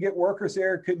couldn't get workers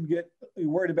there, couldn't get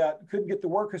the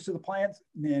workers to the plants,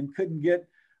 and couldn't get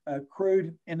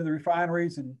crude into the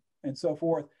refineries and so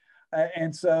forth.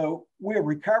 And so we have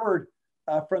recovered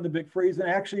from the big freeze. And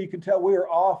actually, you can tell we are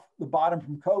off the bottom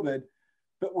from COVID,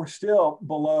 but we're still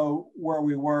below where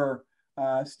we were.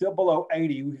 Still below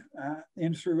 80. The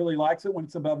industry really likes it when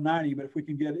it's above 90, but if we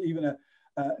can get even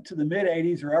to the mid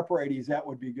 80s or upper 80s, that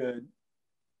would be good.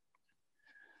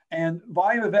 And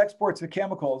volume of exports of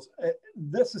chemicals.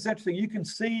 This is interesting. You can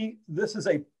see this is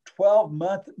a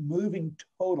 12-month moving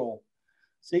total.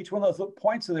 So each one of those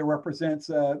points there represents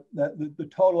the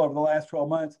total over the last 12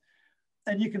 months.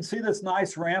 And you can see this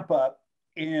nice ramp up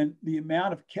in the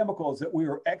amount of chemicals that we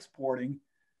were exporting.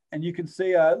 And you can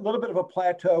see a little bit of a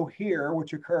plateau here,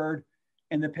 which occurred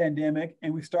in the pandemic,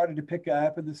 and we started to pick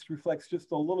up, and this reflects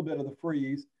just a little bit of the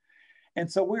freeze. And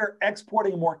so we're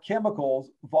exporting more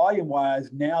chemicals volume-wise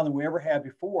now than we ever had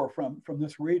before from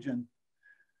this region.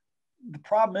 The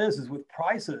problem is with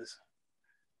prices,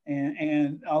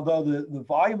 and although the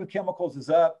volume of chemicals is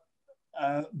up,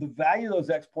 the value of those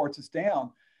exports is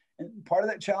down. And part of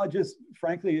that challenge is,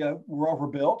 frankly, we're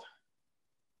overbuilt.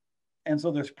 And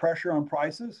so there's pressure on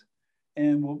prices,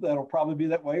 and that'll probably be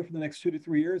that way for the next 2 to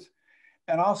 3 years.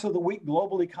 And also the weak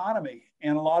global economy.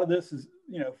 And a lot of this is,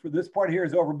 for this part here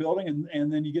is overbuilding,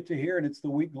 and then you get to here and it's the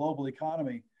weak global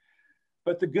economy.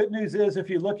 But the good news is,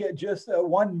 if you look at just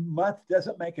 1 month,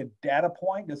 doesn't make a data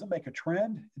point, doesn't make a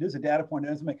trend. It is a data point, it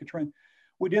doesn't make a trend.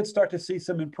 We did start to see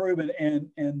some improvement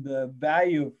in the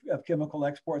value of chemical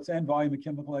exports and volume of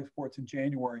chemical exports in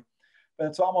January. But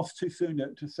it's almost too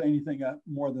soon to say anything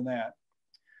more than that.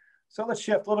 So let's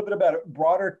shift a little bit about a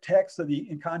broader text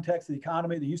in context of the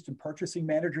economy. The Houston Purchasing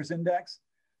Managers Index,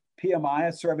 PMI,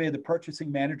 a survey of the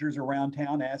purchasing managers around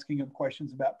town, asking them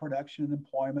questions about production and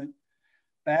employment,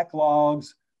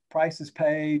 backlogs, prices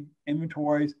paid,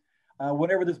 inventories.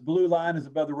 Whenever this blue line is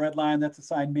above the red line, that's a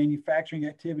sign manufacturing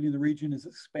activity in the region is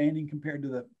expanding compared to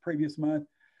the previous month.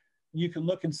 You can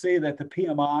look and see that the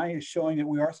PMI is showing that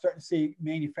we are starting to see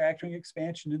manufacturing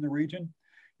expansion in the region.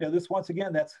 You know, this once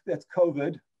again, that's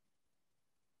COVID.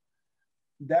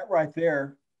 That right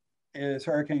there is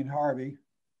Hurricane Harvey.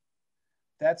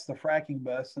 That's the fracking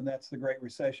bust, and that's the Great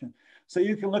Recession. So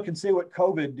you can look and see what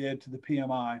COVID did to the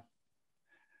PMI.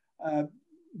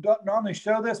 Don't normally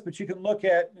show this, but you can look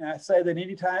at, I say that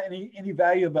any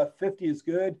value above 50 is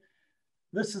good.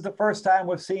 This is the first time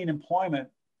we've seen employment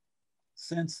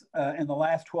since in the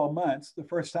last 12 months, the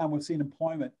first time we've seen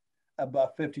employment above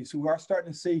 50. So we are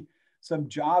starting to see some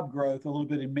job growth a little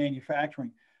bit in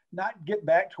manufacturing. Not get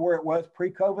back to where it was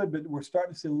pre-COVID, but we're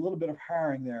starting to see a little bit of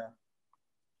hiring there.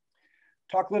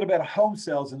 Talk a little about home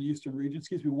sales in the Houston region.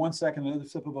 Excuse me 1 second, another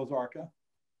sip of Ozarka.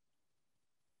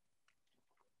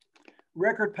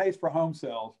 Record pace for home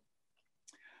sales.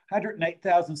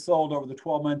 108,000 sold over the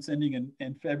 12 months ending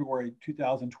in February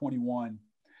 2021.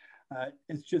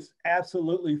 It's just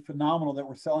absolutely phenomenal that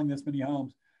we're selling this many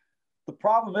homes. The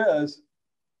problem is,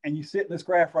 and you see it in this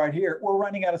graph right here, we're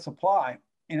running out of supply.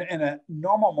 In a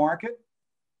normal market,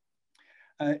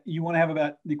 you want to have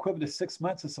about the equivalent of 6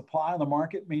 months of supply on the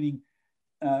market, meaning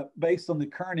based on the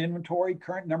current inventory,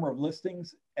 current number of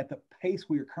listings, at the pace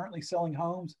we are currently selling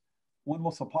homes, when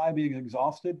will supply be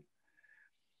exhausted?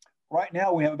 Right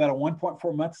now, we have about a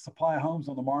 1.4 months supply of homes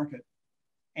on the market.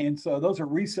 And so those are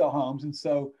resale homes. And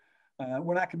so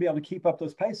we're not going to be able to keep up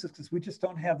those paces because we just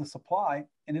don't have the supply.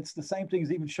 And it's the same thing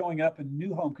as even showing up in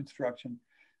new home construction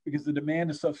because the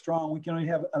demand is so strong, we can only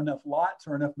have enough lots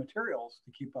or enough materials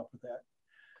to keep up with that.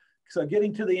 So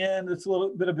getting to the end, it's a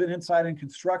little bit of an insight in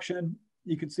construction.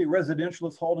 You can see residential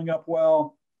is holding up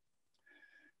well.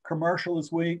 Commercial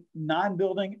is weak,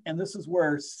 non-building, and this is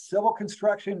where civil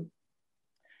construction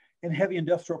and heavy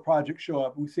industrial projects show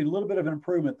up. We've seen a little bit of an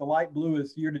improvement. The light blue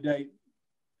is year to date,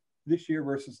 this year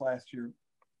versus last year.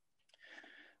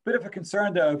 Bit of a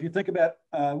concern though, if you think about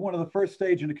one of the first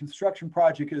stage in a construction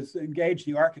project is to engage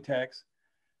the architects.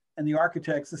 And the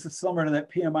architects, this is similar to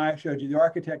that PMI I showed you, the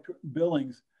architect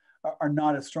billings are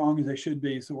not as strong as they should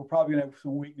be. So we're probably gonna have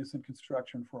some weakness in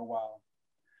construction for a while.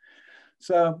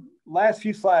 So last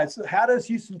few slides, how does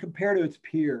Houston compare to its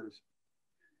peers?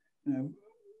 You know,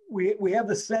 we have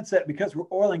the sense that because we're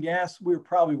oil and gas, we're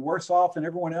probably worse off than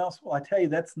everyone else. Well, I tell you,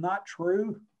 that's not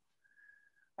true.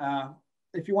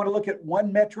 If you want to look at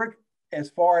one metric as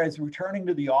far as returning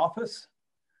to the office,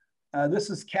 this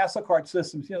is Castle Card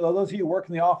Systems. You know, those of you who work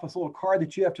in the office, a little card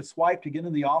that you have to swipe to get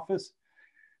in the office.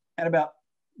 And about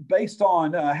based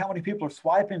on how many people are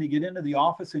swiping to get into the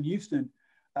office in Houston,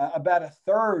 about a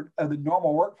third of the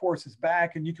normal workforce is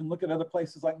back. And you can look at other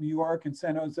places like New York and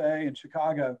San Jose and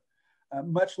Chicago.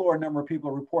 Much lower number of people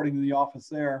are reporting to the office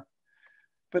there.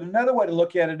 But another way to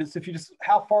look at it is if you just,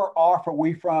 how far off are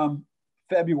we from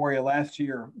February of last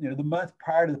year, you know, the month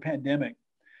prior to the pandemic?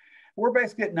 We're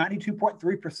basically at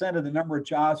 92.3% of the number of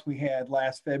jobs we had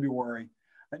last February.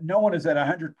 No one is at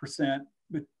 100%,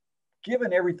 but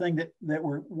given everything that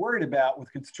we're worried about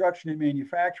with construction and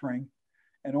manufacturing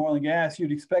and oil and gas,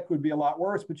 you'd expect would be a lot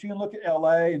worse. But you can look at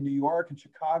LA and New York and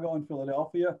Chicago and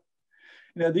Philadelphia.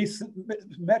 You know, these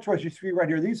metros you see right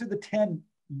here, these are the 10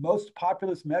 most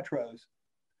populous metros.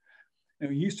 You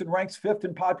know, Houston ranks 5th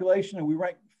in population, and we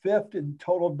rank 5th in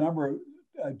total number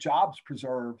of jobs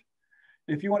preserved.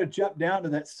 If you want to jump down to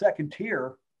that second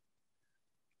tier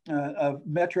of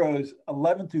metros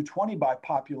 11 through 20 by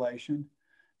population,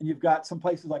 and you've got some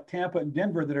places like Tampa and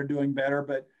Denver that are doing better,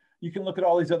 but you can look at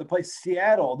all these other places,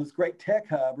 Seattle, this great tech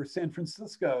hub, or San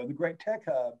Francisco, the great tech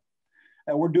hub,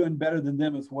 we're doing better than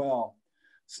them as well.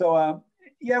 So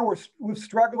yeah, we've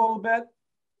struggled a little bit.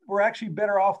 We're actually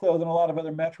better off though than a lot of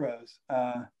other metros.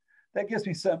 That gives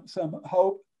me some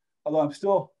hope, although I'm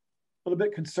still a little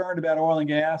bit concerned about oil and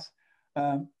gas.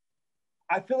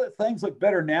 I feel that things look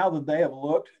better now than they have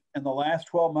looked in the last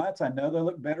 12 months. I know they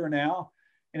look better now.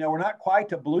 You know, we're not quite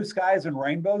to blue skies and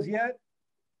rainbows yet,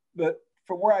 but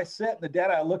from where I sit and the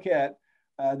data I look at,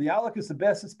 the outlook is the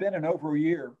best it's been in over a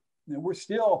year. You know, we're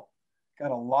still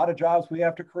got a lot of jobs we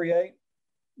have to create,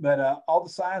 but all the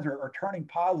signs are turning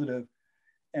positive,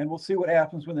 and we'll see what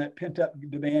happens when that pent-up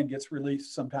demand gets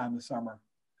released sometime this summer.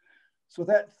 So with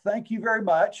that, thank you very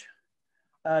much.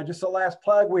 Just a last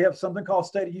plug, we have something called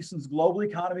State of Houston's Global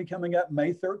Economy coming up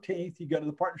May 13th. You go to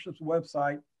the partnership's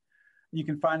website, you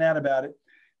can find out about it.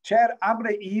 Chad, I'm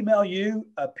going to email you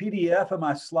a PDF of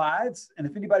my slides. And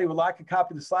if anybody would like a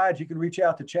copy of the slides, you can reach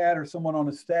out to Chad or someone on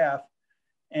his staff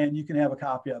and you can have a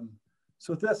copy of them.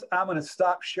 So with this, I'm going to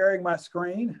stop sharing my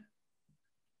screen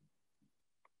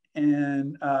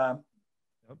and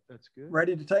that's good.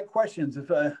 Ready to take questions. If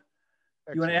you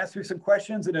want to ask me some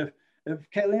questions, and if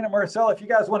Kayleen and Marcella, if you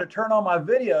guys want to turn on my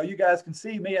video, you guys can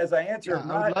see me as I answer.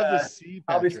 Yeah, I would love to see Patrick,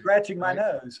 I'll be scratching my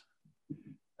nose.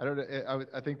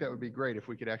 I think that would be great if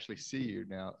we could actually see you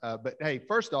now. But hey,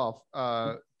 first off,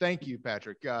 thank you,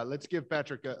 Patrick. Let's give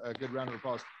Patrick a good round of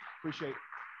applause. Appreciate.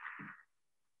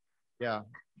 Yeah.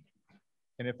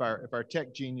 And if our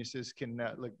tech geniuses can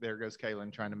look, there goes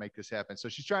Kaylin trying to make this happen. So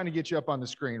she's trying to get you up on the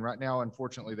screen right now.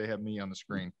 Unfortunately, they have me on the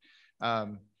screen.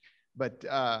 But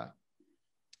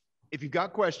if you've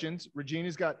got questions,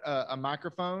 Regina's got a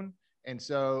microphone. And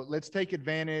so let's take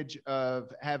advantage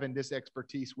of having this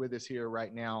expertise with us here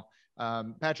right now.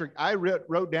 Patrick, I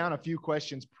wrote down a few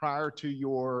questions prior to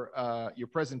your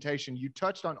presentation. You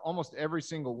touched on almost every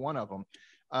single one of them.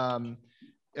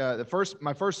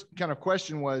 My first kind of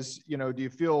question was, do you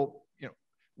feel,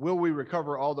 will we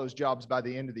recover all those jobs by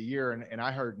the end of the year? And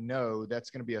I heard no, that's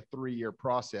going to be a 3-year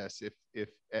process if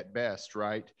at best,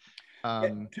 right?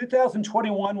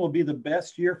 2021 will be the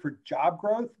best year for job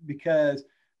growth because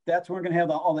that's when we're going to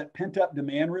have all that pent up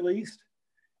demand released.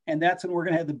 And that's when we're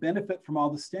going to have the benefit from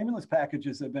all the stimulus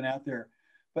packages that have been out there.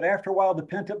 But after a while, the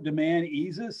pent up demand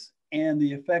eases and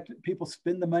the effect, people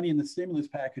spend the money in the stimulus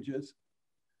packages.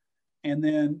 And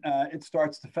then it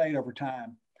starts to fade over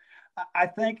time. I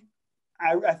think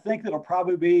it'll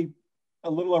probably be a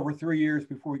little over 3 years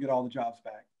before we get all the jobs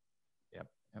back. Yep.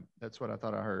 That's what I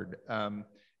thought I heard.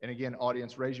 And again,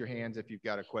 audience, raise your hands if you've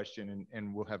got a question,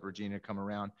 and we'll have Regina come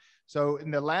around. So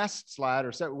in the last slide,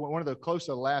 or one of the close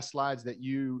to the last slides that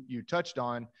you touched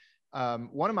on,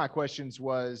 one of my questions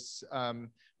was,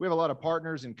 we have a lot of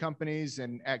partners and companies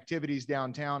and activities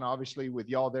downtown, obviously with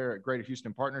y'all there at Greater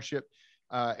Houston Partnership.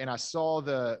 And I saw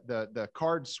the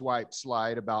card swipe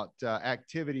slide about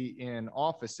activity in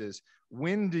offices.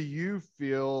 When do you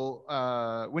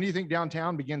think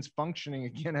downtown begins functioning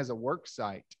again as a work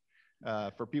site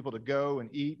for people to go and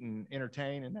eat and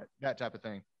entertain and that type of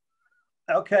thing?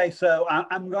 Okay, so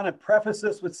I'm going to preface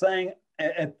this with saying,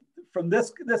 from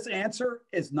this answer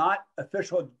is not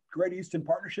official Greater Houston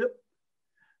Partnership.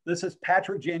 This is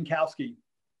Patrick Jankowski.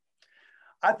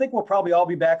 I think we'll probably all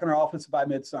be back in our office by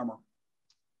midsummer.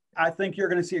 I think you're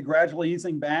going to see a gradual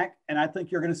easing back, and I think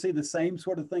you're going to see the same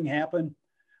sort of thing happen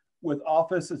with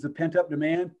office as a pent-up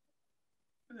demand.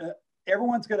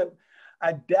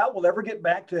 I doubt we'll ever get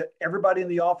back to everybody in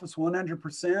the office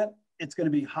 100%. It's going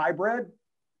to be hybrid,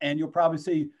 and you'll probably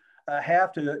see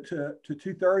half to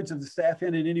 2/3 of the staff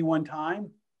in at any one time,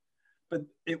 but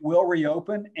it will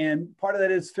reopen. And part of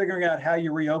that is figuring out how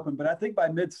you reopen. But I think by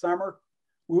midsummer,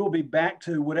 we will be back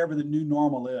to whatever the new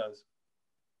normal is.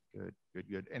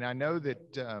 Good. And I know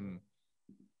that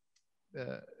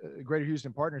Greater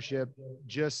Houston Partnership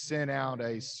just sent out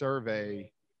a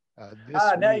survey this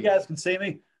week. Now you guys can see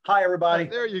me. Hi, everybody.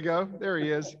 There you go. There he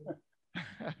is.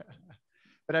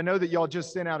 But I know that y'all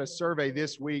just sent out a survey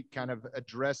this week kind of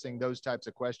addressing those types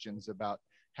of questions about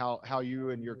how you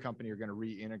and your company are going to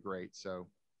reintegrate. So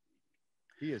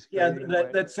he is. Yeah,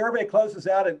 that survey closes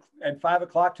out at 5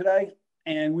 o'clock today.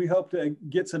 And we hope to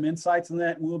get some insights on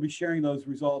that. And we'll be sharing those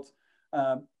results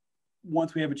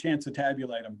once we have a chance to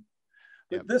tabulate them.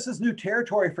 But This is new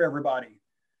territory for everybody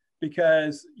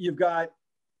because you've got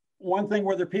one thing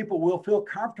where the people will feel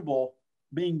comfortable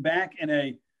being back in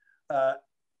a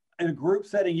group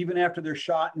setting, even after they're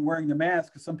shot and wearing the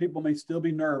mask, because some people may still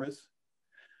be nervous.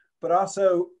 But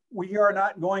also, we are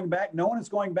not going back. No one is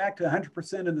going back to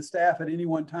 100% of the staff at any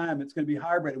one time. It's going to be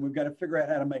hybrid, and we've got to figure out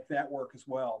how to make that work as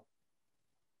well.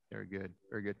 Very good.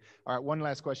 Very good. All right. One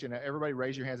last question. Everybody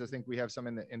raise your hands. I think we have some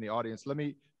in the audience. Let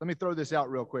me throw this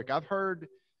out real quick. I've heard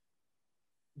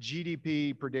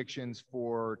GDP predictions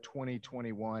for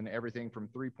 2021, everything from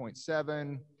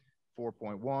 3.7,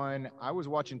 4.1. I was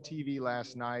watching TV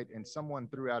last night and someone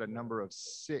threw out a number of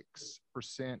 6%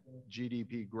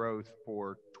 GDP growth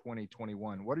for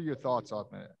 2021. What are your thoughts on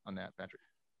that, Patrick?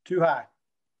 Too high.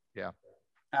 Yeah.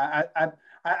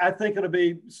 I think it'll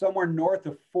be somewhere north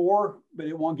of 4, but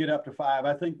it won't get up to 5.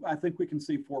 I think we can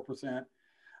see 4%.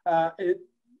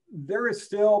 There is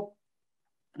still,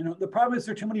 the problem is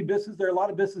there are too many businesses. There are a lot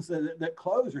of businesses that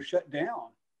close or shut down.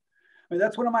 I mean,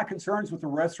 that's one of my concerns with the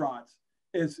restaurants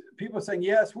is people are saying,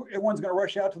 yes, everyone's going to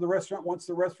rush out to the restaurant once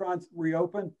the restaurants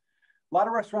reopen. A lot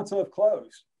of restaurants have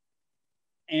closed.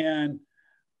 And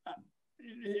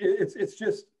it's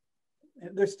just,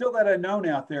 there's still that unknown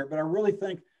out there, but I really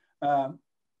think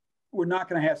we're not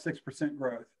going to have 6%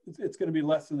 growth. It's going to be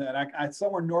less than that. I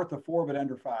somewhere north of 4, but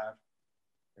under 5.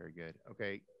 Very good.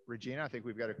 Okay, Regina, I think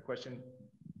we've got a question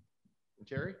from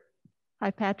Terry.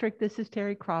 Hi, Patrick. This is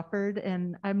Terry Crawford,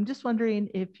 and I'm just wondering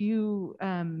if you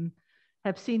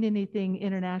have seen anything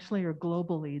internationally or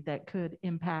globally that could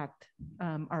impact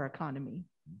our economy.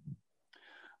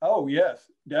 Oh,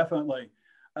 yes, definitely.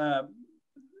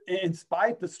 In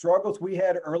spite the struggles we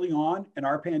had early on in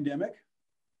our pandemic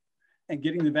and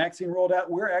getting the vaccine rolled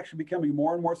out, we're actually becoming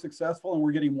more and more successful, and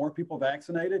we're getting more people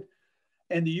vaccinated.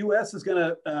 And the US is going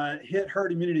to hit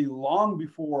herd immunity long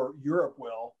before Europe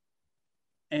will,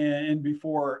 and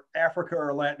before Africa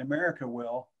or Latin America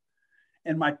will.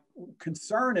 And my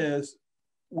concern is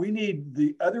we need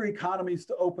the other economies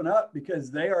to open up,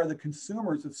 because they are the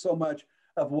consumers of so much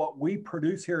of what we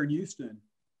produce here in Houston.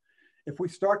 If we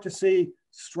start to see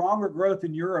stronger growth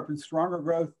in Europe and stronger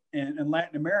growth in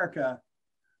Latin America,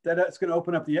 that's going to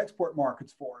open up the export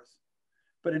markets for us.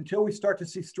 But until we start to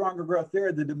see stronger growth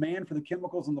there, the demand for the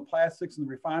chemicals and the plastics and the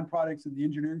refined products and the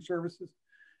engineering services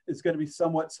is going to be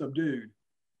somewhat subdued.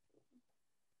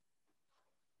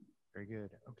 Very good.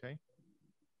 Okay.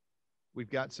 We've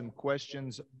got some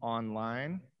questions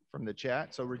online from the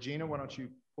chat. So Regina, why don't you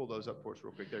pull those up for us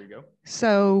real quick? There you go.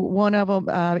 So one of them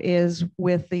is,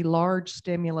 with the large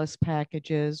stimulus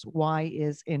packages, why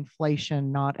is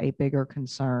inflation not a bigger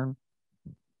concern?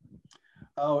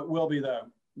 Oh, it will be though.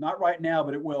 Not right now,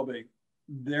 but it will be.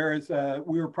 There is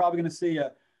we were probably going to see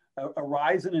a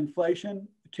rise in inflation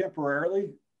temporarily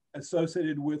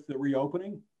associated with the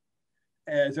reopening,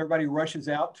 as everybody rushes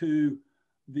out to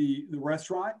the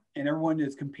restaurant and everyone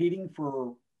is competing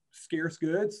for scarce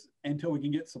goods until we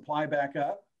can get supply back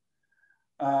up.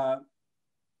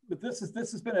 But this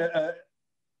has been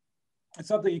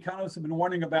something economists have been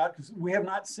warning about, because we have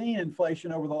not seen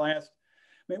inflation over the last.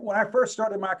 I mean, when I first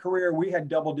started my career, we had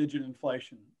double-digit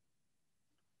inflation.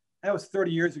 That was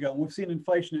 30 years ago. And we've seen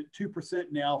inflation at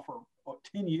 2% now for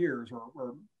 10 years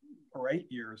or 8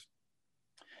 years.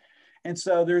 And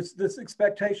so there's this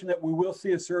expectation that we will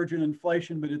see a surge in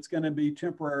inflation, but it's going to be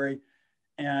temporary.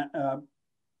 And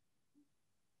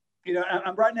you know,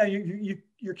 I'm right now.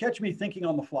 You're catching me thinking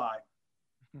on the fly.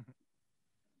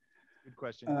 Good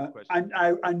question. Good question.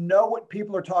 I know what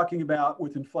people are talking about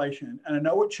with inflation, and I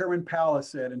know what Chairman Powell has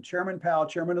said. And Chairman Powell,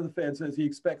 chairman of the Fed, says he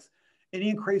expects any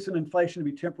increase in inflation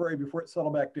to be temporary before it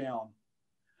settles back down.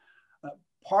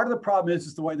 Part of the problem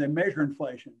is the way they measure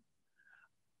inflation.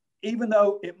 Even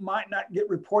though it might not get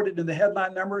reported in the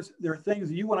headline numbers, there are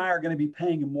things you and I are going to be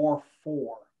paying more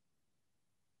for.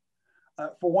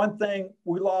 For one thing,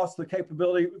 we lost the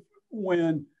capability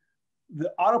when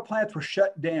the auto plants were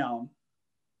shut down.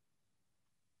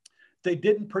 They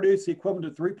didn't produce the equivalent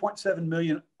of 3.7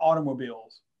 million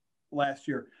automobiles last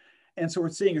year. And so we're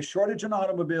seeing a shortage in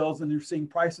automobiles, and you're seeing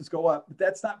prices go up, but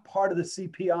that's not part of the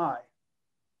CPI.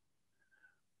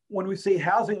 When we see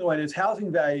housing the way it is,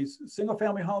 housing values, single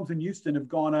family homes in Houston have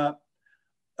gone up.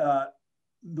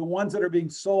 The ones that are being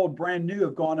sold brand new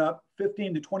have gone up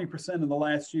 15 to 20% in the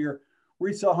last year.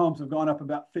 Resale homes have gone up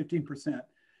about 15%.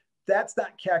 That's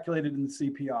not calculated in the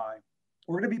CPI.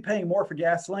 We're going to be paying more for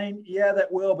gasoline. Yeah,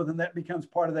 that will, but then that becomes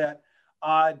part of that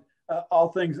odd, all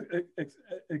things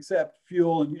except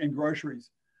fuel and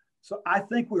groceries. So I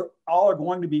think we all are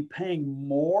going to be paying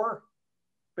more,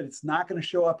 but it's not going to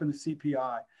show up in the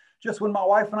CPI. Just when my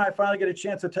wife and I finally get a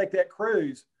chance to take that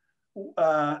cruise,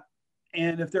 and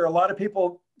if there are a lot of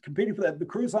people competing for that, the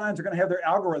cruise lines are going to have their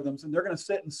algorithms, and they're going to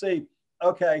sit and see,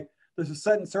 okay, there's a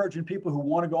sudden surge in people who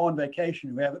want to go on vacation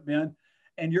who haven't been,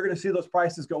 and you're going to see those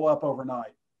prices go up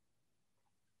overnight.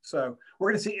 So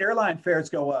we're going to see airline fares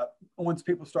go up once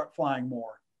people start flying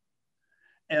more.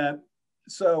 And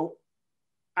so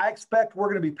I expect we're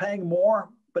going to be paying more,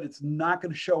 but it's not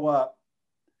going to show up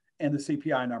in the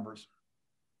CPI numbers.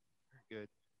 Good.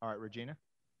 All right, Regina.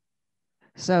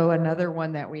 So another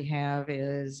one that we have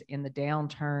is, in the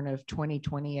downturn of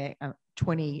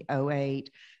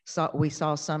 2008, we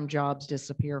saw some jobs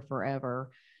disappear forever.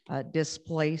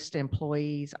 Displaced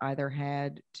employees either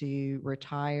had to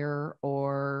retire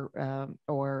or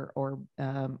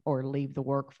leave the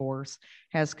workforce.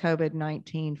 Has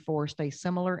COVID-19 forced a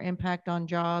similar impact on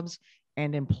jobs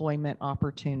and employment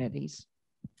opportunities?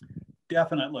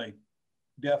 Definitely,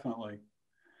 definitely.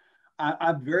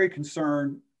 I'm very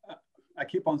concerned. I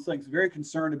keep on saying, very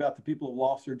concerned about the people who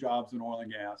lost their jobs in oil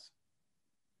and gas.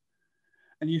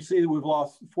 And you see that we've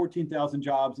lost 14,000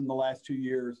 jobs in the last 2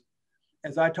 years.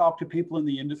 As I talk to people in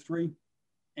the industry,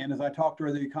 and as I talk to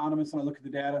other economists and I look at the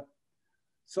data,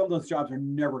 some of those jobs are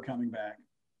never coming back,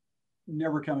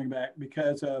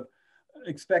 because of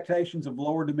expectations of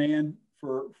lower demand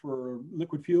for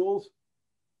liquid fuels,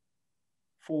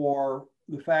 for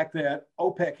the fact that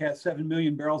OPEC has 7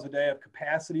 million barrels a day of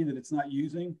capacity that it's not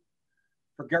using,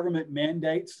 for government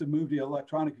mandates to move to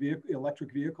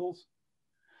electric vehicles.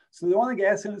 So the oil and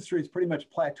gas industry is pretty much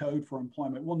plateaued for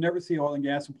employment. We'll never see oil and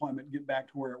gas employment get back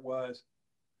to where it was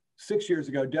 6 years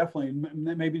ago, definitely,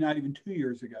 maybe not even 2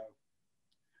 years ago.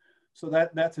 So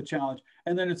that's a challenge.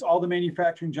 And then it's all the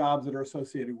manufacturing jobs that are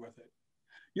associated with it.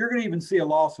 You're going to even see a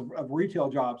loss of retail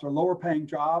jobs or lower paying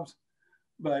jobs,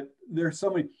 but there's so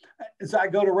many. As I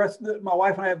go to my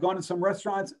wife and I have gone to some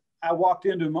restaurants. I walked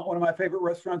into one of my favorite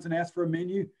restaurants and asked for a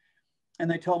menu, and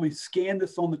they told me, scan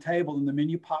this on the table, and the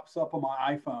menu pops up on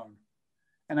my iPhone.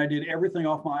 And I did everything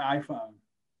off my iPhone.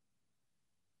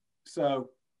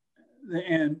 So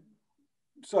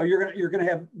you're gonna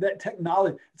have that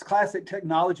technology. It's classic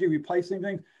technology replacing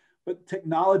things, but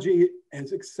technology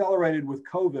has accelerated with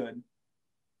COVID,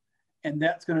 and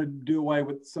that's going to do away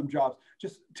with some jobs.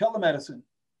 Just telemedicine.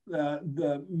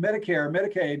 The Medicare,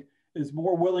 Medicaid is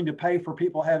more willing to pay for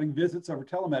people having visits over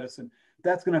telemedicine.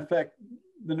 That's going to affect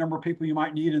the number of people you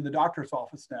might need in the doctor's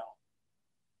office now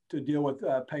to deal with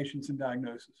patients and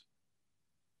diagnosis.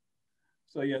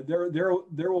 So yeah,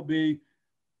 there will be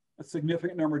a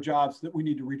significant number of jobs that we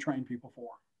need to retrain people for.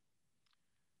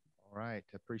 All right,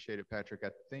 appreciate it, Patrick.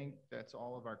 I think that's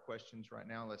all of our questions right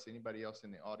now, unless anybody else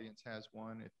in the audience has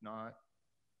one. If not,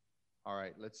 all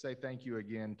right, let's say thank you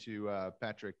again to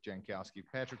Patrick Jankowski.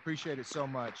 Patrick, appreciate it so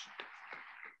much.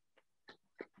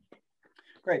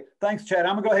 Great, thanks, Chad.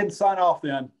 I'm gonna go ahead and sign off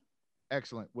then.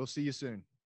 Excellent, we'll see you soon.